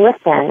there and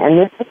listen. And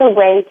this is a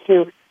way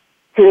to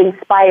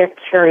inspire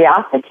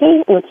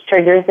curiosity, which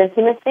triggers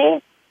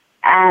intimacy,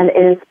 and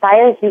it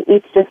inspires you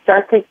each to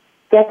start to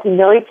get to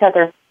know each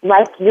other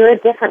like you're a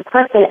different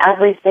person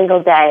every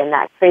single day, and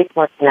that creates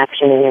more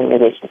connection in your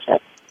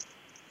relationship.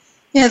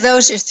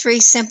 Those are 3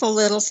 simple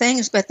little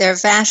things, but they're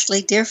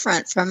vastly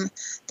different from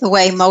the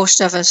way most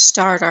of us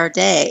start our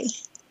day.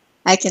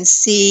 I can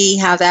see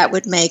how that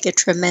would make a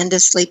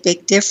tremendously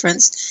big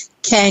difference.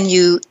 Can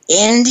you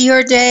end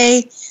your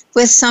day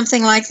with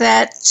something like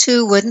that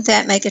too? Wouldn't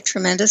that make a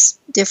tremendous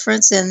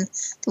difference in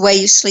the way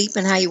you sleep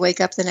and how you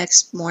wake up the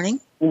next morning?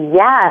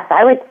 Yes,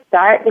 I would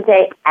start the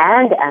day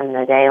and end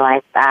the day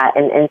like that.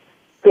 And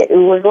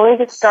we're going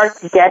to start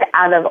to get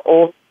out of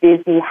old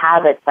busy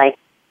habits like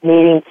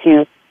needing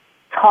to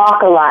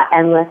talk a lot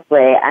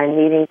endlessly and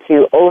needing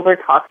to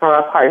over-talk from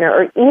our partner,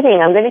 or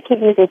eating. I'm going to keep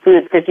using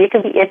foods because you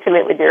can be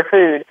intimate with your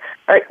food,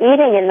 or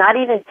eating and not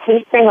even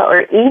tasting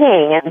or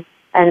eating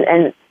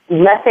and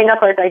messing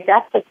up our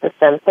digestive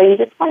system. So you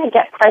just want to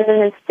get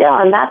present and still,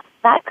 and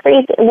that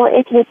creates more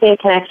intimacy and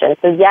connection.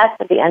 So yes,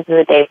 at the end of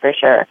the day, for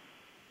sure.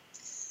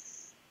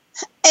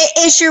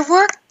 Is your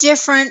work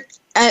different?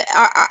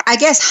 I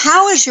guess,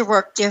 how is your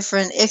work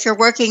different if you're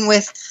working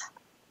with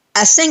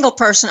a single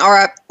person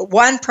or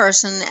one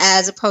person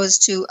as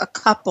opposed to a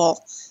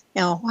couple?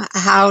 You know,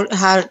 how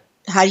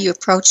do you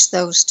approach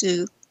those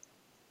two?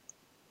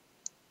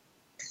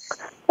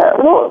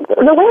 Well,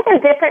 the way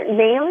they're different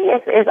mainly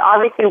is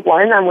obviously,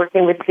 one, I'm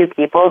working with two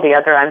people. The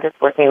other, I'm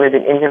just working with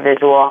an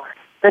individual.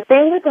 The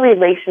thing with the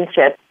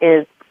relationship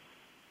is,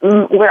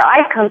 where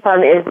I come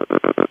from, is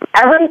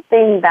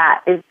everything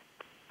that is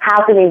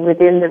happening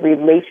within the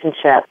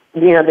relationship,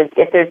 you know,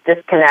 if there's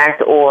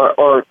disconnect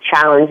or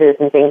challenges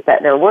and things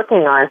that they're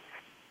working on,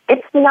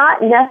 it's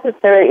not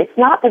necessary, it's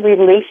not the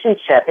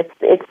relationship,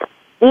 it's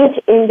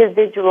each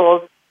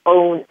individual's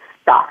own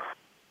stuff.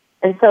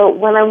 And so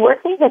when I'm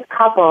working with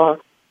couples,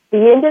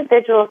 the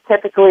individuals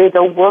typically,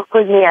 they'll work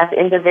with me as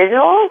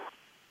individuals,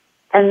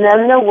 and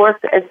then they'll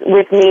work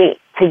with me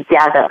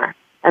together,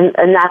 and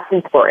that's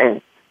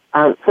important.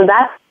 So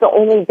that's the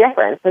only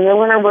difference. And then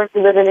when I'm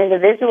working with an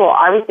individual,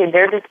 obviously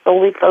they're just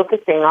solely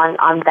focusing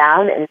on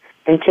them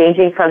and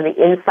changing from the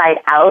inside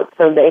out,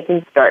 so they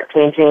can start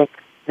changing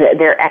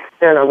their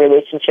external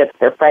relationships,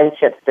 their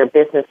friendships, their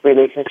business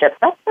relationships.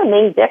 That's the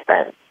main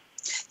difference.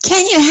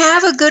 Can you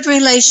have a good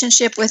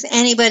relationship with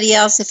anybody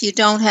else if you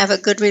don't have a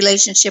good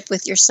relationship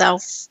with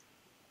yourself?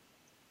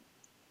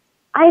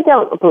 I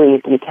don't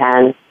believe you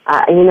can.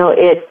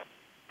 It's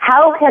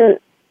how can,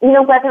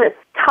 whether it's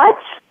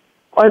touch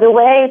or the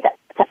way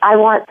that I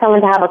want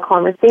someone to have a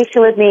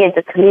conversation with me and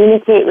to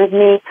communicate with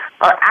me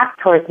or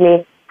act towards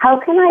me, how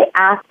can I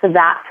ask for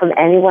that from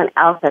anyone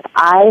else if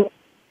I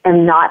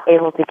am not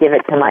able to give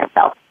it to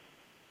myself?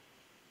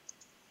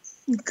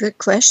 Good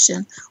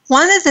question.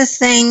 One of the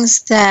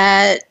things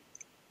that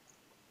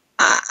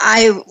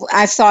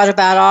I've thought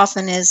about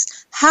often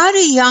is, how do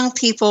young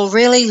people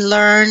really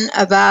learn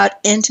about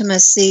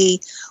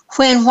intimacy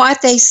when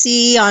what they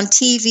see on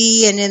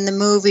TV and in the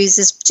movies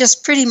is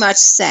just pretty much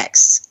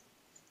sex?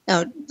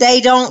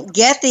 They don't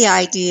get the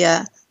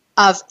idea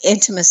of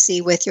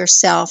intimacy with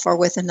yourself or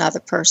with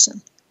another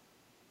person.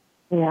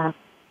 Yeah.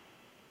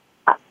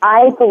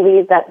 I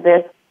believe that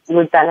this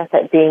would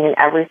benefit being in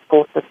every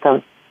school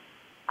system.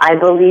 I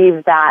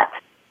believe that,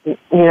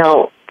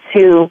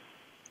 to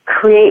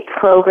create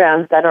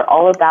programs that are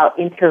all about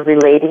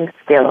interrelating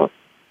skills,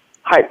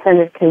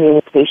 heart-centered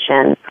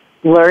communication,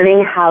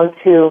 learning how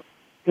to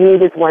be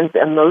with one's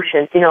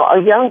emotions. A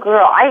young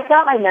girl, I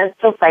got my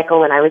menstrual cycle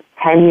when I was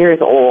 10 years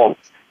old.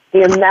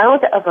 The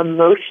amount of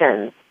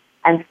emotions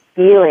and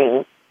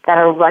feelings that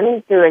are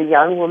running through a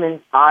young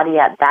woman's body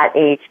at that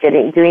age,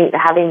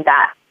 having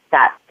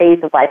that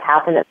phase of life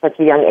happen at such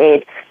a young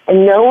age,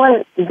 and no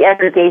one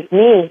ever gave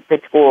me the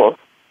tools.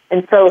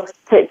 And so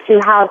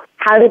to have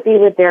how to be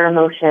with their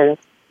emotions,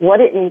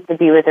 what it means to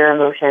be with their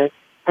emotions,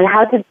 and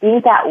how to be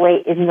that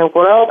way in the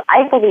world,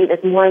 I believe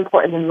is more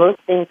important than most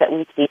things that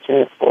we teach in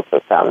the school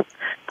system.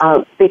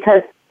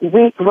 Because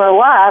we grow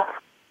up,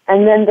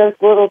 and then those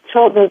little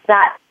children,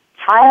 that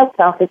child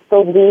self is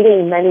still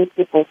leading many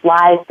people's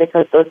lives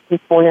because those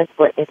components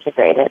were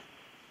integrated.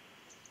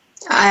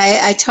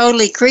 I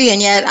totally agree,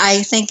 and yet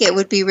I think it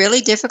would be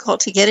really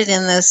difficult to get it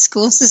in the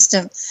school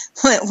system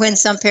when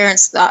some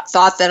parents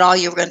thought that all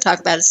you were going to talk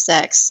about is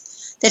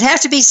sex. There'd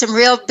have to be some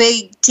real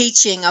big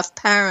teaching of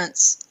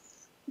parents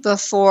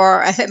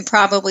before, and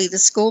probably the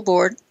school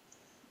board,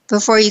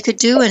 before you could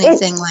do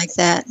anything like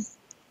that.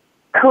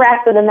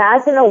 Correct, but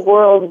imagine a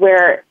world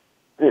where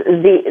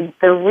the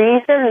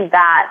reason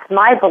that,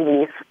 my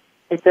belief,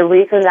 is the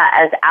reason that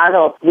as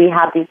adults we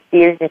have these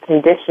fears and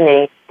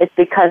conditioning is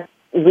because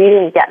we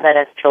didn't get that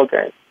as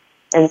children.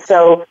 And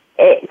so,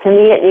 to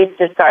me, it needs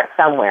to start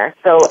somewhere.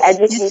 So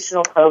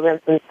educational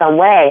programs in some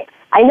way.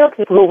 I know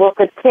people who work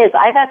with kids.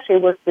 I've actually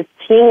worked with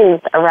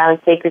teens around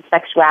sacred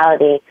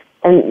sexuality.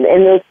 And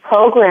those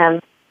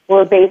programs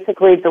were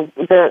basically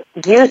the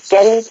youth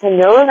getting to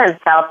know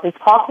themselves and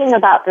talking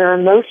about their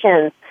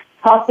emotions,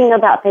 talking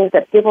about things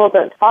that people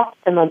don't talk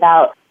to them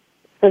about.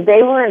 So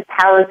they were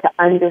empowered to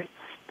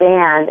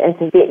understand and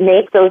to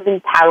make those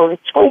empowered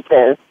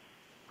choices.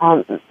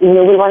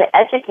 We want to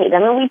educate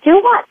them, and we do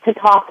want to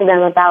talk to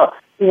them about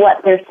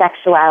what their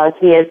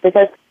sexuality is,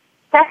 because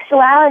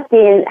sexuality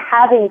and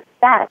having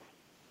sex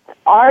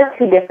are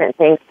two different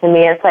things to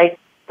me. It's like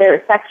their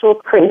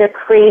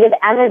creative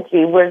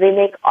energy, where they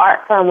make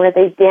art from, where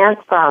they dance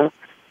from,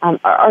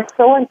 are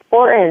so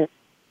important.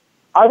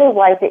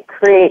 Otherwise, it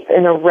creates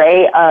an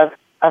array of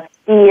of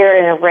fear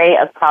and an array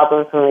of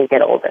problems when we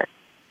get older.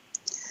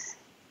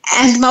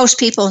 And most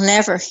people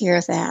never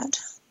hear that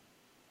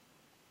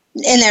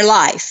in their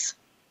life.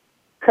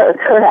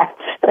 Correct.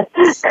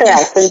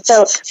 Correct. And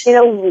so,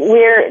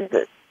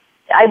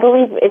 I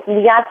believe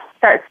we have to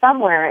start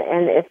somewhere,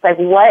 and it's like,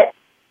 what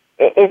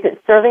is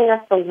it serving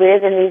us to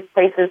live in these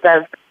places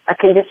of a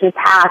conditioned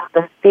past,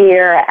 the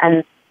fear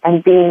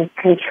and being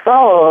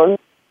controlled,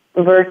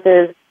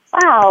 versus,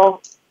 wow,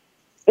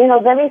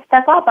 let me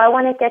step up. I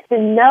want to get to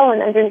know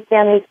and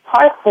understand these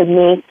parts of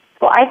me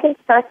so I can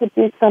start to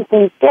do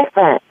something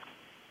different.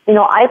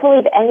 I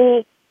believe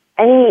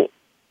any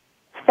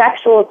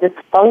sexual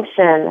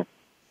dysfunction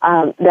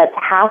that's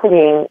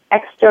happening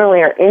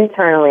externally or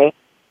internally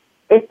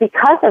is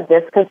because of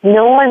this, because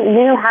no one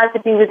knew how to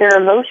be with their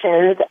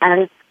emotions,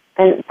 and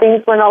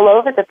things went all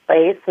over the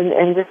place,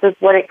 and this is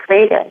what it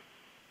created.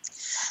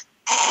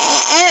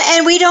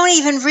 And we don't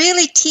even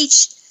really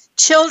teach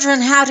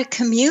children how to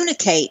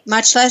communicate,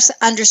 much less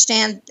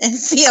understand and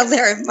feel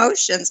their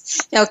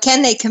emotions.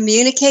 Can they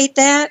communicate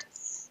that?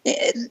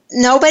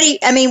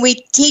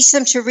 We teach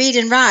them to read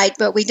and write,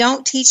 but we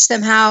don't teach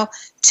them how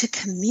to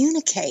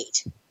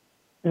communicate.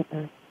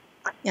 Mm-hmm.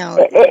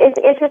 It's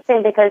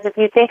interesting because if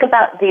you think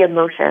about the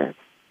emotions,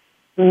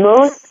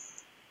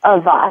 most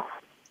of us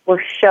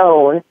were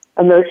shown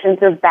emotions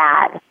are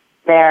bad.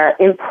 They're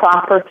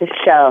improper to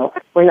show.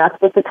 We're not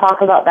supposed to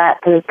talk about that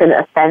because it's going to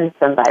offend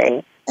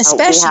somebody.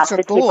 Especially we have for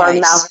to boys. Keep our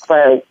mouth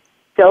closed.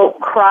 Don't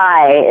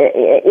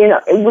cry.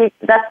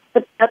 That's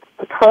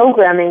the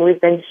programming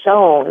we've been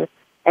shown.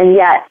 And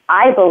yet,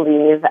 I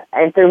believe,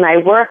 and through my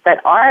work,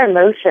 that our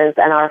emotions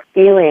and our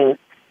feelings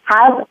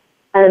have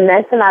an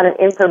immense amount of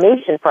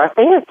information for us.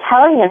 They are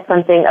telling us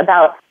something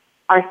about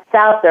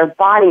ourselves, our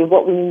body,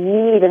 what we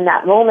need in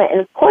that moment. And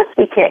of course,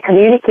 we can't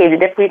communicate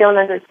it if we don't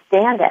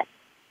understand it.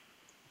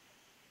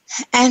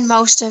 And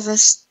most of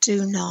us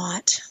do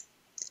not,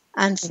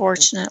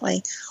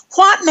 unfortunately.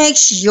 What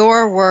makes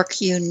your work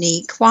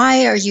unique?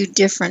 Why are you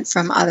different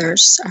from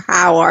others?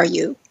 How are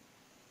you?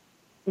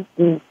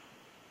 Mm-hmm.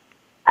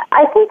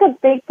 I think a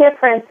big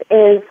difference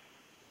is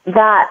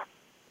that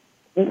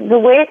the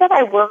way that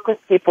I work with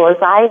people is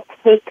I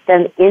take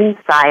them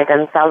inside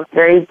themselves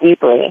very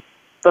deeply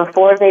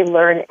before they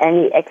learn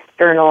any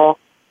external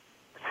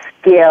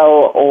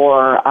skill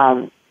or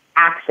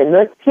action.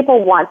 Most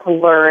people want to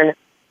learn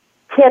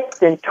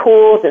tips and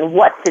tools and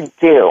what to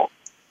do.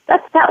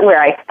 That's not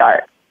where I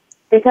start,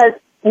 because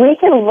we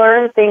can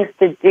learn things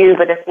to do,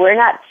 but if we're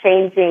not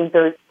changing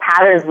those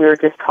patterns we were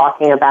just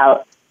talking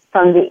about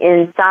from the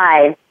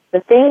inside,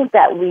 the things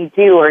that we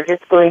do are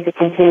just going to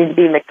continue to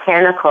be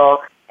mechanical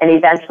and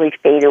eventually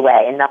fade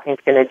away, and nothing's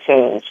going to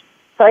change.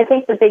 So I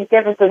think the big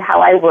difference with how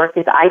I work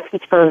is I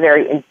teach from a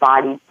very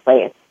embodied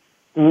place.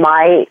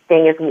 My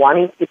thing is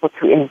wanting people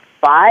to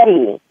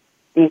embody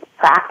these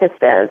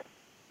practices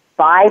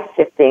by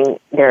shifting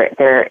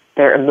their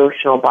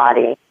emotional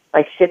body,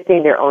 by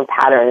shifting their own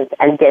patterns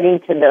and getting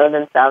to know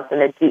themselves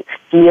in a deep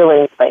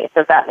feeling place.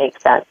 Does that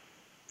make sense?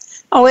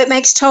 Oh, it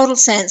makes total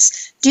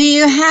sense. Do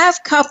you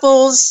have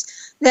couples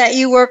that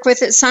you work with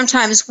that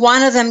sometimes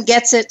one of them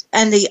gets it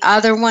and the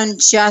other one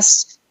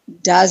just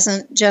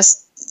doesn't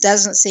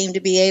seem to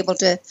be able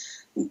to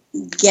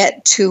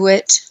get to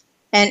it?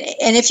 And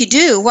if you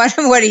do, what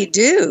do you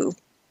do?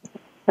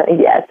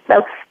 Yes.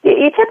 So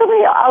you typically,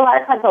 a lot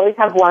of times, always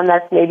have one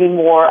that's maybe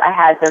more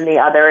ahead than the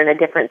other in a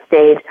different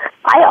stage.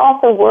 I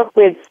also work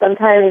with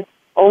sometimes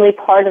only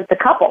part of the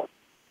couple,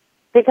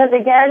 because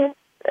again,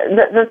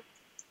 the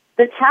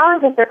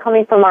challenges are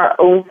coming from our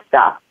own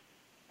stuff.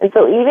 And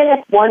so even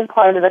if one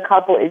part of the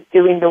couple is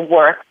doing the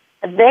work,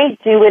 if they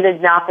do it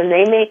enough and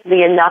they make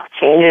the enough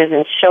changes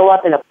and show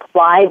up and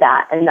apply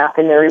that enough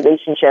in their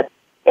relationship,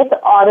 it's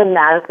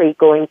automatically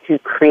going to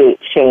create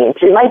change.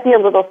 It might be a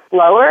little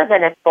slower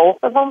than if both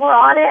of them were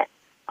on it,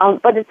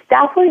 but it's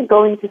definitely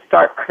going to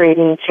start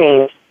creating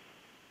change.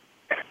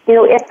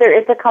 If there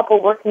is a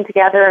couple working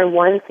together and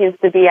one seems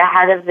to be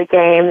ahead of the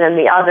game than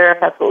the other, if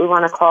that's what we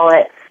want to call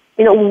it,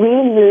 we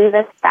move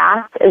as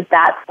fast as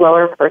that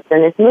slower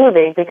person is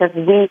moving because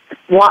we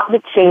want the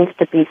change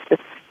to be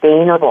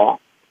sustainable,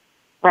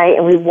 right?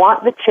 And we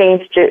want the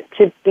change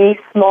to be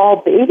small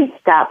baby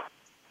steps.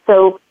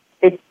 So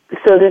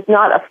there's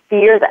not a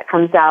fear that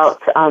comes out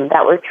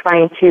that we're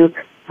trying to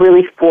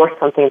really force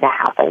something to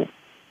happen.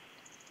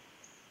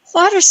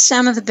 What are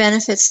some of the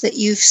benefits that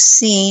you've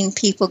seen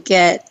people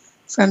get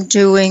from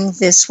doing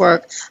this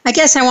work? I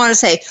guess I want to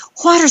say,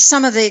 what are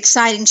some of the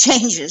exciting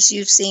changes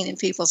you've seen in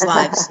people's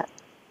lives?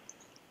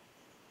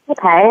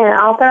 Okay, and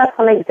I'll throw out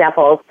some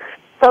examples.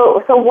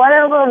 So one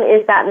of them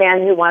is that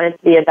man who wanted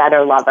to be a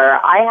better lover.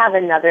 I have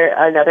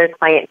another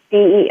client,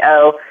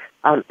 CEO.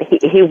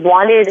 He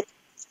wanted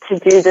to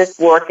do this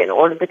work in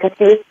order because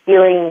he was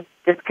feeling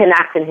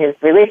disconnect in his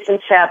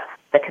relationship.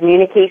 The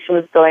communication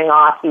was going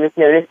off. He was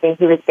noticing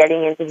he was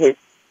getting into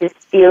his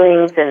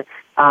feelings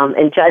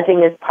and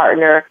judging his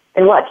partner.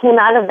 And what came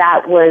out of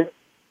that was,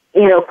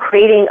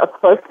 creating a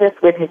closeness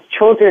with his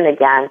children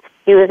again.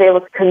 He was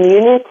able to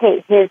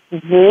communicate his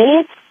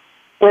needs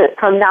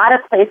from not a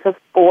place of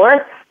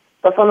force,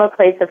 but from a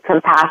place of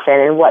compassion.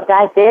 And what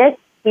that did,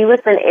 he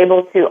was then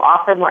able to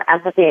offer more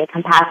empathy and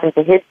compassion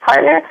to his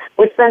partner,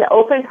 which then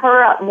opened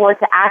her up more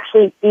to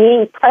actually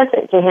being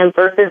present to him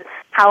versus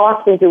how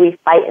often do we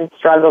fight and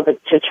struggle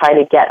to try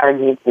to get our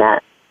needs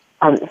met.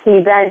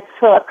 He then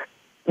took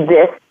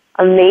this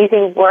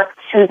amazing work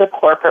to the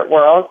corporate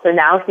world. So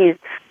now he's,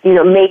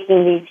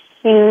 making these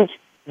huge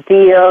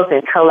deals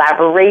and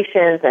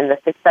collaborations, and the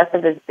success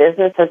of his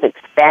business has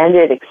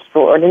expanded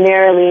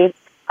extraordinarily.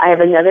 I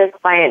have another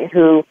client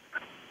who,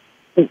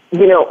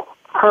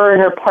 her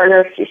and her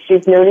partner,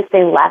 she's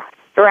noticing less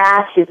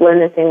stress, she's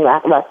noticing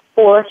less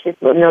force, she's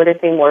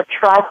noticing more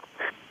trust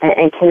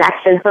and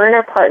connection. Her and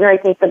her partner, I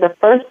think, for the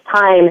first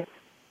time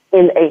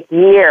in a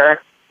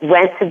year,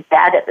 went to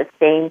bed at the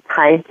same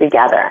time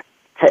together.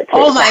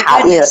 Oh my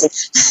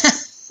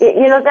goodness!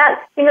 You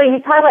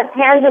talk about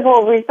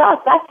tangible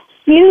results. That's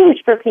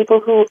huge for people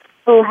who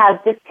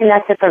have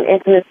disconnected from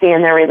intimacy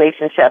in their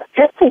relationship.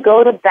 Just to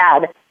go to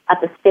bed at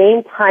the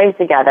same time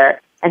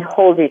together and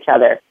hold each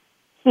other.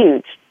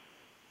 Huge.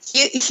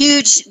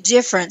 Huge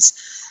difference.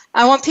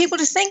 I want people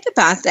to think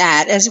about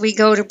that as we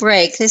go to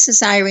break. This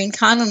is Irene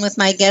Conlon with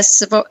my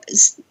guest,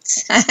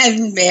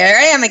 there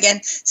I am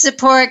again,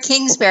 Zipporah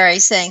Kingsbury,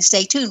 saying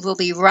stay tuned. We'll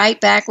be right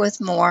back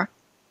with more.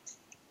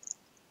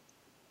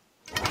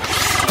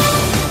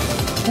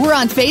 We're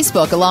on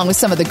Facebook along with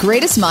some of the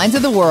greatest minds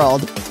of the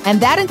world, and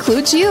that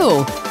includes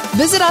you.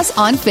 Visit us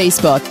on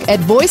Facebook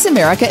at Voice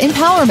America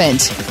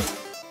Empowerment.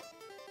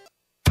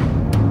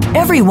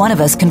 Every one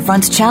of us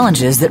confronts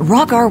challenges that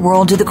rock our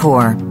world to the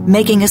core,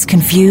 making us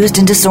confused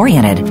and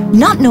disoriented,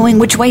 not knowing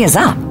which way is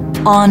up.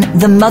 On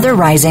The Mother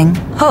Rising,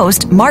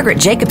 host Margaret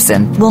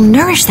Jacobson will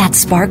nourish that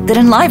spark that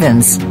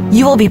enlivens.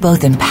 You will be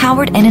both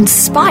empowered and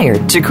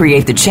inspired to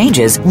create the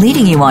changes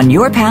leading you on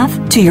your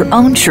path to your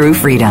own true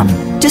freedom.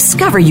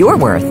 Discover your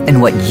worth and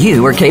what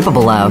you are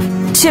capable of.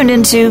 Tune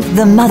into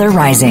The Mother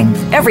Rising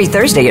every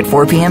Thursday at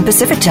 4 p.m.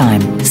 Pacific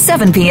Time,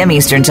 7 p.m.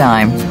 Eastern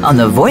Time on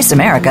the Voice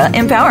America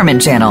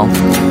Empowerment Channel.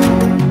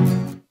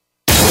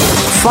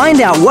 Find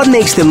out what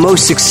makes the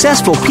most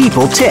successful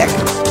people tick.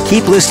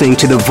 Keep listening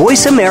to the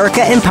Voice America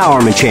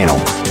Empowerment Channel,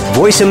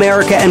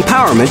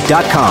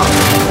 voiceamericaempowerment.com.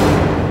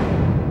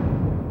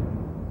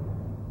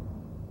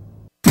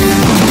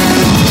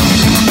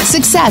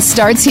 Success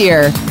starts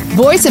here.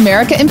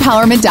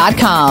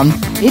 VoiceAmericaEmpowerment.com.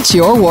 It's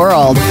your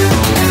world.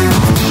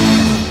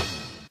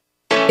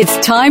 It's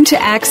time to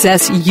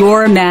access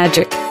your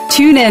magic.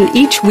 Tune in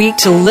each week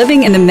to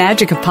Living in the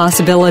Magic of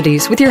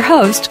Possibilities with your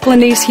host,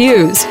 Glenice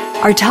Hughes.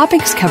 Our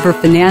topics cover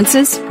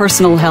finances,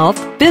 personal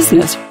health,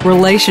 business,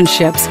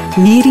 relationships,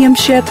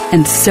 mediumship,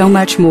 and so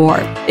much more.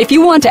 If you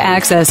want to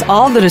access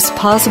all that is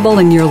possible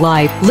in your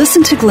life,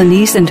 listen to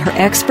Glenice and her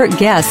expert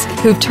guests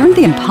who've turned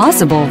the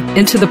impossible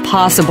into the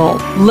possible.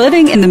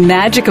 Living in the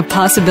Magic of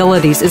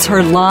Possibilities is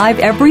heard live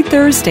every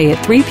Thursday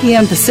at 3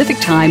 p.m. Pacific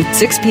Time,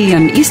 6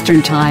 p.m.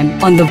 Eastern Time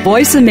on the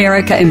Voice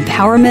America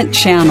Empowerment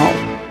Channel.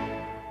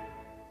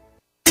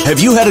 Have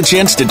you had a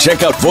chance to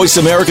check out Voice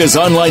America's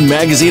online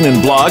magazine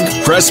and blog,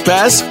 Press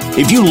Pass?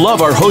 If you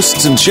love our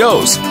hosts and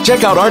shows,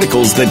 check out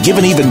articles that give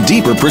an even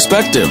deeper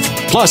perspective.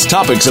 Plus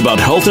topics about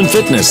health and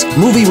fitness,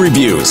 movie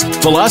reviews,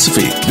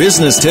 philosophy,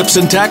 business tips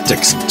and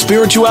tactics,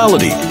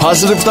 spirituality,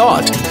 positive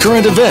thought,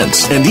 current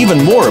events, and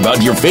even more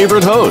about your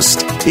favorite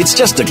host. It's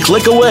just a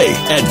click away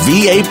at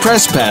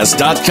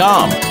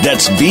vapresspass.com.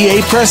 That's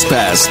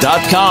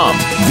vapresspass.com.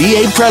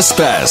 VA Press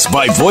Pass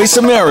by Voice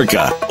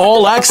America.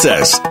 All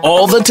access,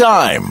 all the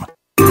time.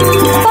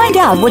 Find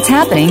out what's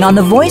happening on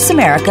the Voice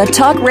America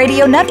Talk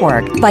Radio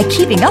Network by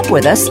keeping up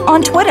with us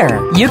on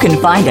Twitter. You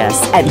can find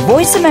us at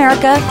Voice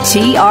America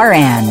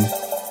TRN.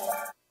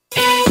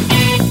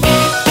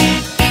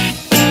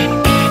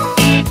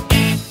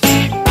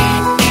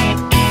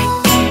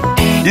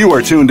 You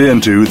are tuned in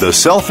to The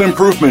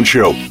Self-Improvement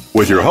Show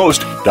with your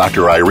host,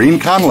 Dr. Irene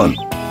Conlon.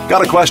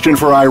 Got a question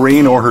for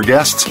Irene or her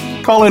guests?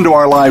 Call into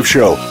our live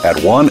show at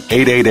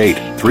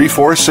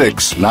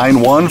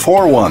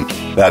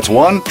 1-888-346-9141. That's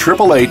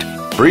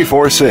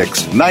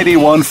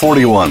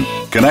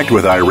 1-888-346-9141. Connect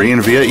with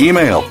Irene via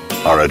email.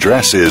 Our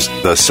address is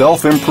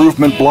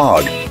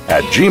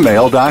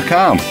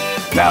theselfimprovement@gmail.com.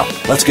 Now,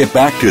 let's get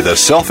back to The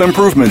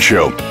Self-Improvement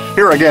Show.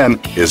 Here again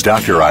is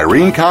Dr.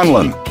 Irene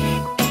Conlon.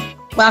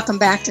 Welcome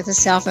back to the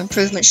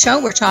Self-Improvement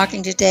Show. We're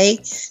talking today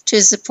to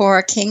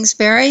Zipporah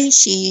Kingsbury.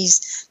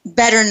 She's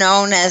better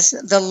known as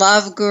the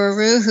Love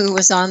Guru who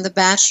was on The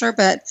Bachelor,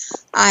 but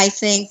I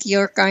think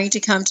you're going to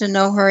come to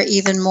know her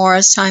even more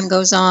as time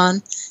goes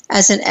on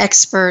as an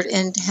expert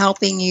in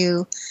helping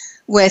you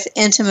with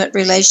intimate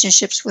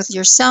relationships with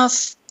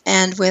yourself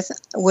and with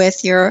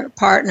your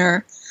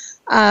partner.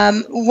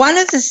 One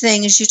of the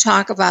things you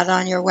talk about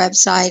on your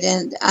website,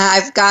 and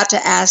I've got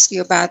to ask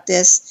you about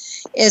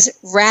this, is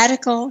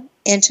radical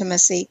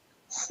intimacy.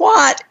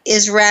 What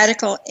is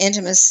radical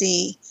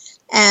intimacy,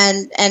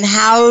 and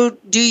how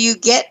do you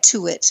get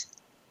to it?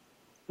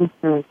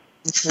 Mm-hmm.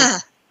 Mm-hmm.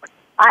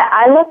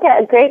 I look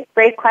at a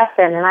great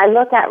question, and I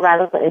look at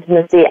radical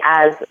intimacy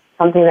as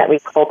something that we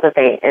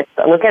cultivate. I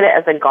look at it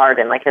as a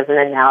garden, like as an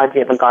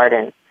analogy of a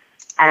garden.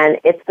 And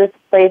it's this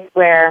place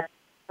where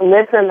to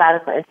live from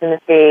radical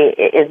intimacy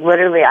is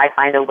literally, I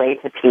find, a way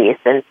to peace,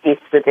 and peace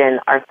within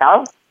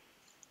ourselves,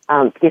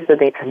 peace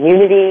within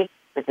community,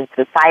 within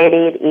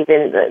society, and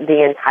even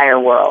the entire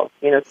world.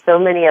 You know, so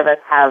many of us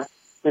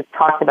we've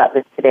talked about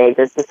this today,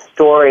 there's this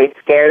story,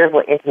 scared of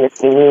what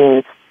intimacy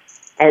means.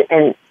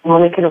 And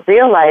when we can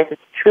realize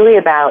it's truly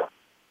about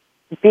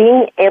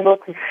being able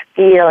to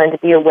feel and to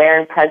be aware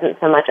and present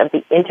so much of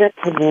the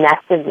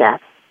interconnectedness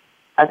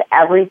of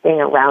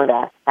everything around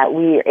us, that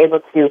we are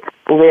able to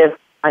live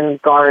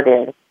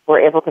unguarded.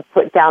 We're able to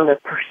put down the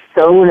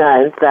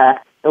personas,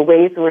 the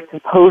ways we're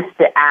supposed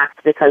to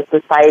act because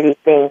society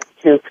thinks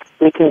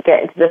we can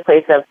get into the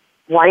place of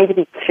wanting to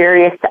be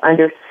curious to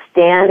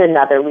understand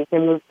another. We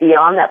can move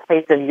beyond that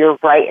place of you're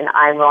right and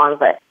I'm wrong,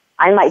 but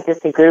I might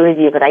disagree with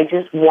you, but I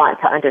just want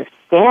to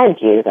understand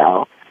you,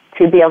 though,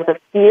 to be able to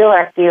feel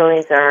our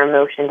feelings and our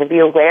emotion, to be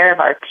aware of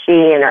our chi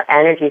and our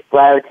energy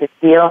flow, to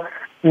feel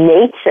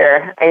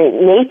nature,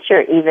 and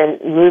nature even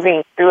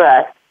moving through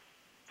us,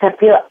 to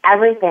feel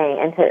everything,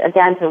 and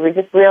to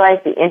just realize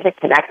the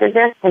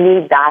interconnectedness. To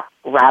me, that's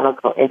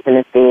radical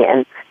intimacy.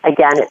 And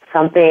again, it's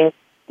something,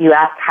 you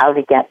ask how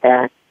to get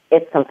there.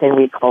 It's something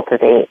we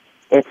cultivate.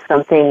 It's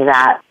something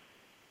that,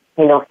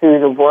 you know, through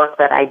the work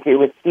that I do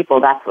with people,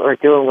 that's what we're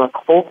doing. We're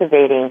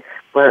cultivating,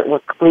 we're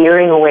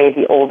clearing away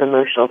the old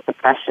emotional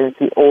suppressions,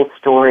 the old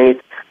stories.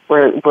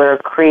 We're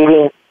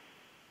creating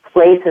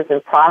places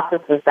and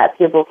processes that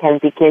people can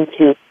begin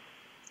to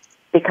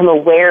become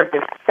aware of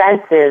their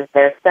senses,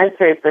 their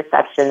sensory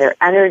perception, their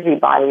energy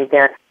body,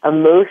 their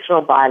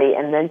emotional body,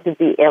 and then to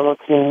be able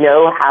to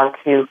know how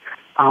to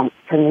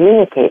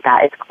communicate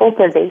that. It's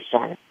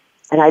cultivation.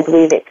 And I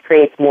believe it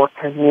creates more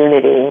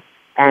community,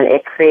 and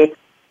it creates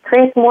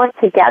more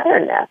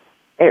togetherness.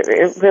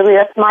 It really,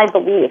 that's my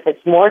belief.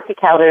 It's more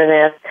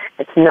togetherness.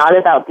 It's not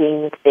about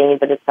being the same,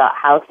 but it's about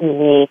how can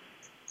we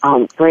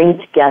bring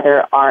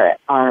together our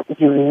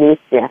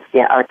uniqueness,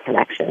 our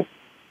connection.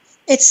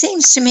 It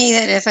seems to me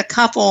that if a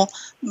couple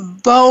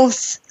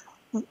both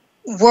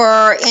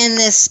were in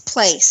this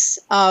place,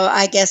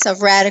 I guess,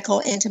 of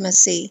radical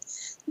intimacy,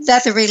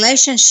 that the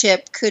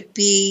relationship could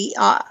be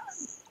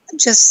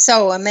just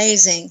so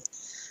amazing.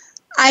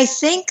 I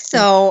think,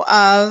 though,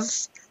 of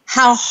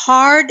how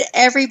hard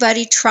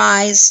everybody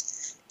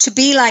tries to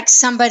be like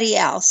somebody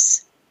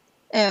else.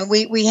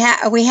 We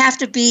have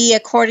to be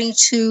according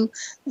to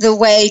the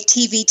way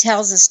TV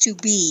tells us to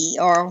be,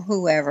 or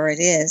whoever it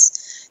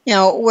is. You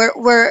know,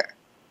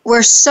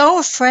 we're so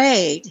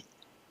afraid,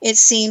 it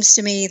seems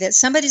to me, that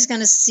somebody's going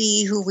to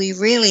see who we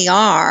really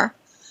are,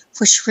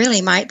 which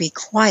really might be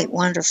quite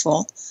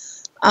wonderful.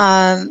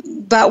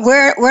 But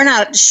we're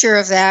not sure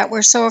of that.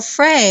 We're so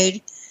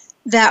afraid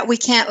that we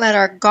can't let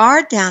our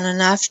guard down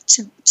enough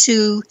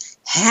to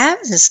have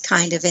this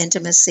kind of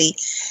intimacy.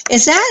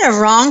 Is that a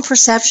wrong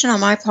perception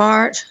on my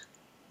part?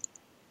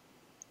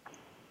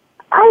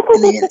 I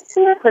think it's a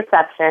clear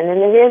perception,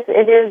 and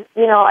it is,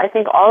 you know, I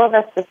think all of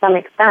us to some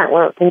extent,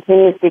 we're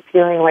continuously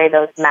peeling away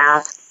those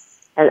masks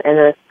and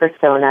those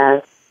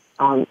personas,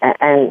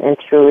 and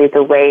truly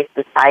the way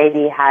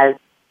society has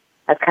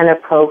kind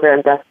of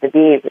programmed us to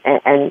be,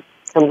 and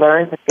to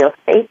learn to feel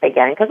safe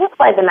again. Because that's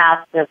why the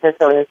masks and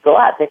personas go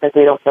up, because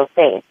we don't feel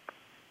safe.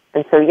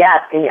 And so,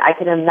 yes, I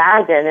can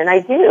imagine, and I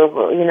do,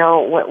 you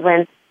know,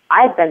 when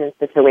I've been in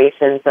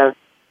situations of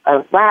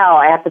wow,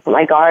 I have to put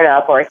my guard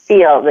up, or I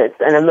feel this,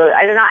 I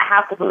do not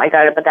have to put my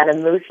guard up, but that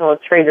emotional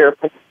trigger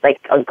puts like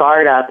a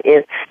guard up,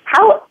 is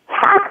how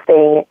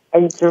taxing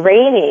and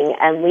draining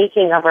and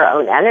leaking of our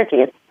own energy.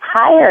 It's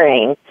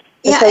tiring.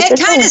 Yeah, it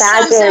kind of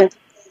sums up.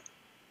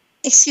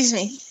 Excuse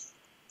me.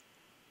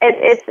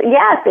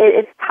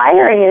 It's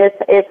tiring, and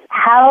it's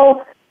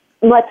how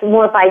much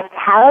more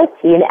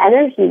vitality and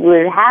energy we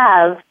would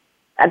have.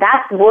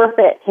 That's worth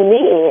it to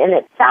me in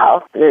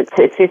itself to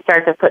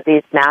start to put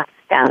these masks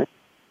down.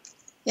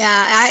 Yeah,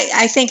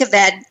 I think of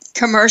that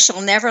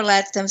commercial, "Never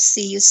Let Them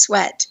See You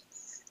Sweat."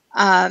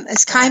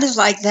 It's kind of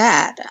like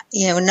that.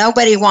 You know,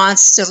 nobody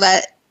wants to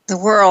let the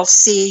world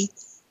see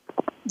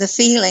the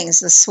feelings,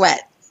 the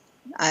sweat.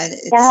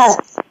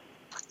 Yes.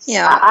 You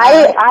know,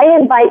 I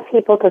invite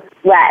people to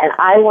sweat, and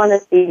I want to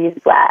see you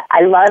sweat.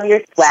 I love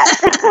your sweat.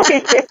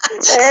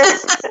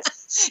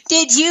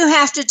 Did you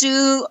have to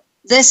do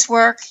this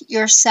work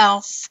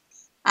yourself?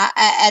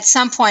 At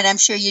some point, I'm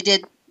sure you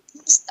did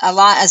a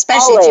lot,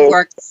 especially if you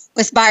worked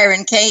with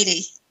Byron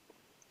Katie.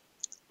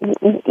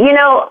 You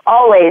know,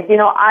 always. You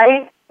know,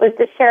 I was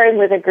just sharing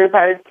with a group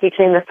I was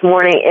teaching this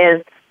morning,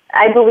 is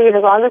I believe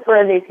as long as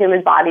we're in these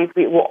human bodies,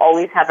 we will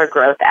always have a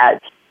growth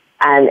edge.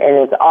 And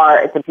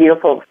it's a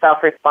beautiful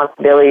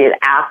self-responsibility to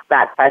ask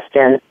that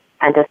question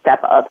and to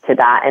step up to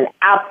that. And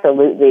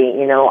absolutely,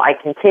 you know, I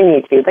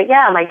continue to. But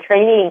yeah, my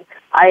training,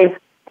 I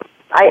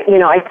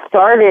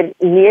started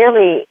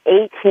nearly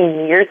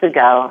 18 years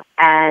ago,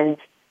 and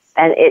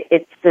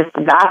it's this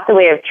vast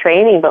way of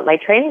training. But my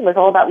training was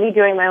all about me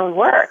doing my own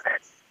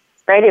work,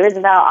 right? It was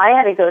about, I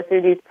had to go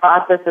through these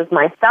processes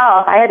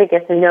myself. I had to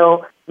get to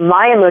know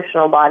my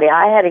emotional body.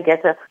 I had to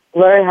get to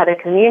learn how to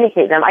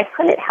communicate them. I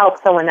couldn't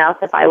help someone else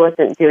if I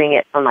wasn't doing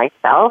it for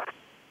myself.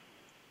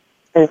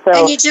 And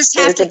you just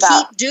have to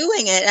keep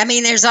doing it. I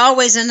mean, there's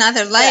always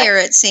another layer,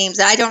 it seems.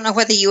 I don't know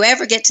whether you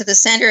ever get to the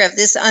center of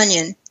this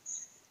onion.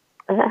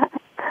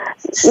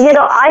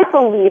 I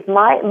believe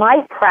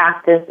my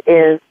practice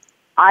is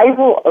I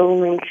will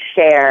only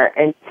share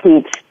and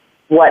teach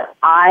what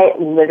I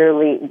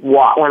literally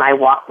walk when I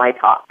walk my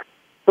talk.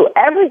 So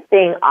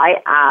everything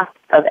I ask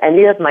of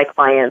any of my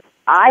clients,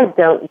 I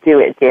don't do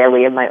it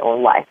daily in my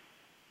own life.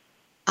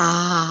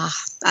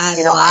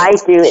 I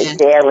do it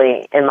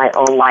daily in my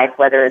own life,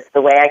 whether it's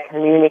the way I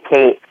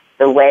communicate,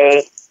 the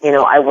way,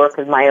 I work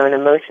with my own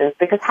emotions,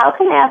 because how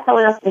can I ask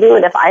someone else to do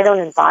it if I don't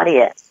embody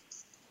it?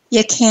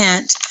 You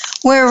can't.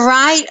 We're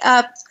right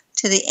up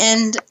to the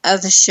end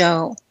of the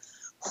show.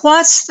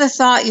 What's the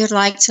thought you'd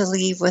like to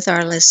leave with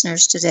our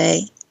listeners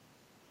today?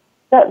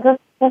 The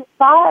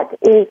thought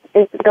is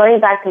going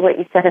back to what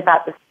you said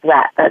about the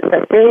sweat that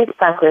really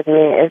stuck with me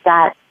is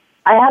that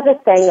I have a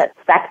saying that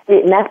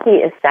messy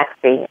is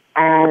sexy.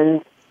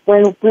 And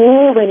when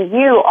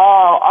you,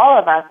 all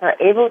of us are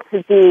able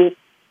to be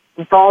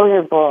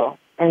vulnerable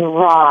and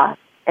raw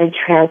and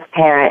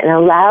transparent and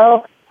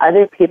allow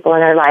other people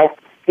in our lives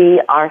to see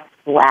our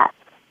sweat,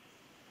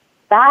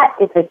 that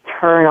is a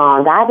turn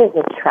on. That is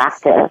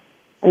attractive.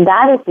 And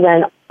that is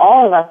when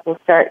all of us will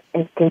start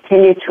and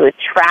continue to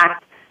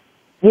attract,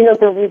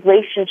 the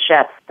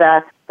relationships,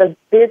 the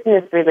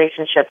business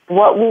relationships,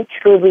 what we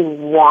truly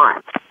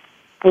want.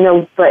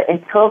 But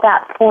until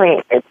that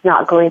point, it's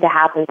not going to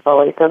happen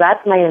fully. So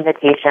that's my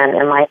invitation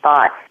and my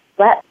thought.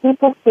 Let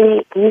people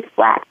see you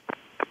sweat.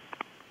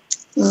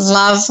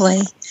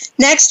 Lovely.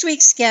 Next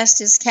week's guest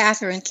is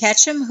Catherine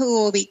Ketchum,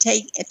 who will be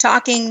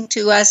talking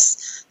to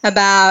us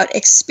about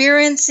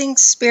experiencing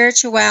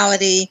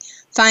spirituality,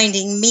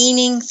 finding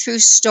meaning through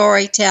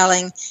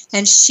storytelling,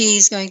 and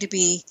she's going to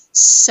be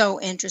so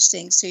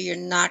interesting, so you're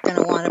not going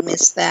to want to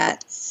miss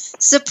that.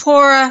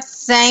 Zipporah,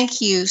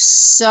 thank you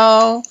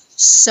so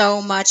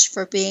much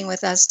for being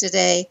with us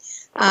today.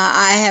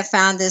 I have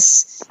found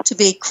this to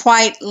be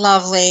quite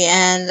lovely,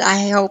 and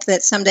I hope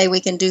that someday we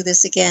can do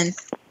this again.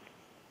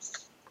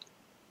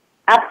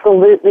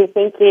 Absolutely.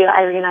 Thank you,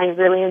 Irene. I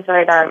really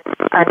enjoyed our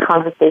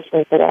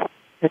conversation today.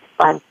 It's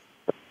fun.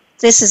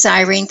 This is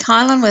Irene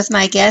Conlon with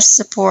my guest,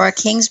 Zipporah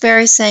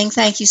Kingsbury, saying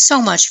thank you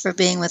so much for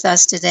being with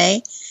us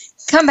today.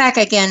 Come back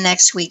again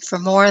next week for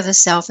more of the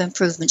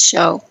Self-Improvement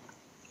Show.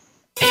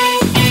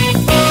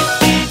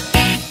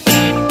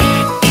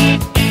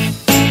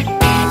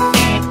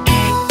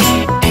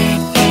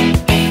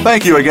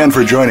 Thank you again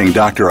for joining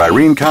Dr.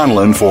 Irene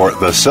Conlon for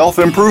The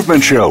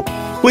Self-Improvement Show.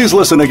 Please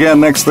listen again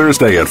next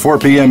Thursday at 4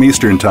 p.m.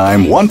 Eastern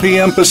Time, 1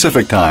 p.m.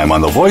 Pacific Time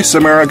on the Voice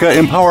America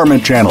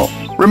Empowerment Channel.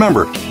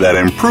 Remember that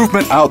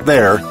improvement out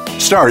there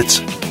starts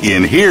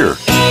in here.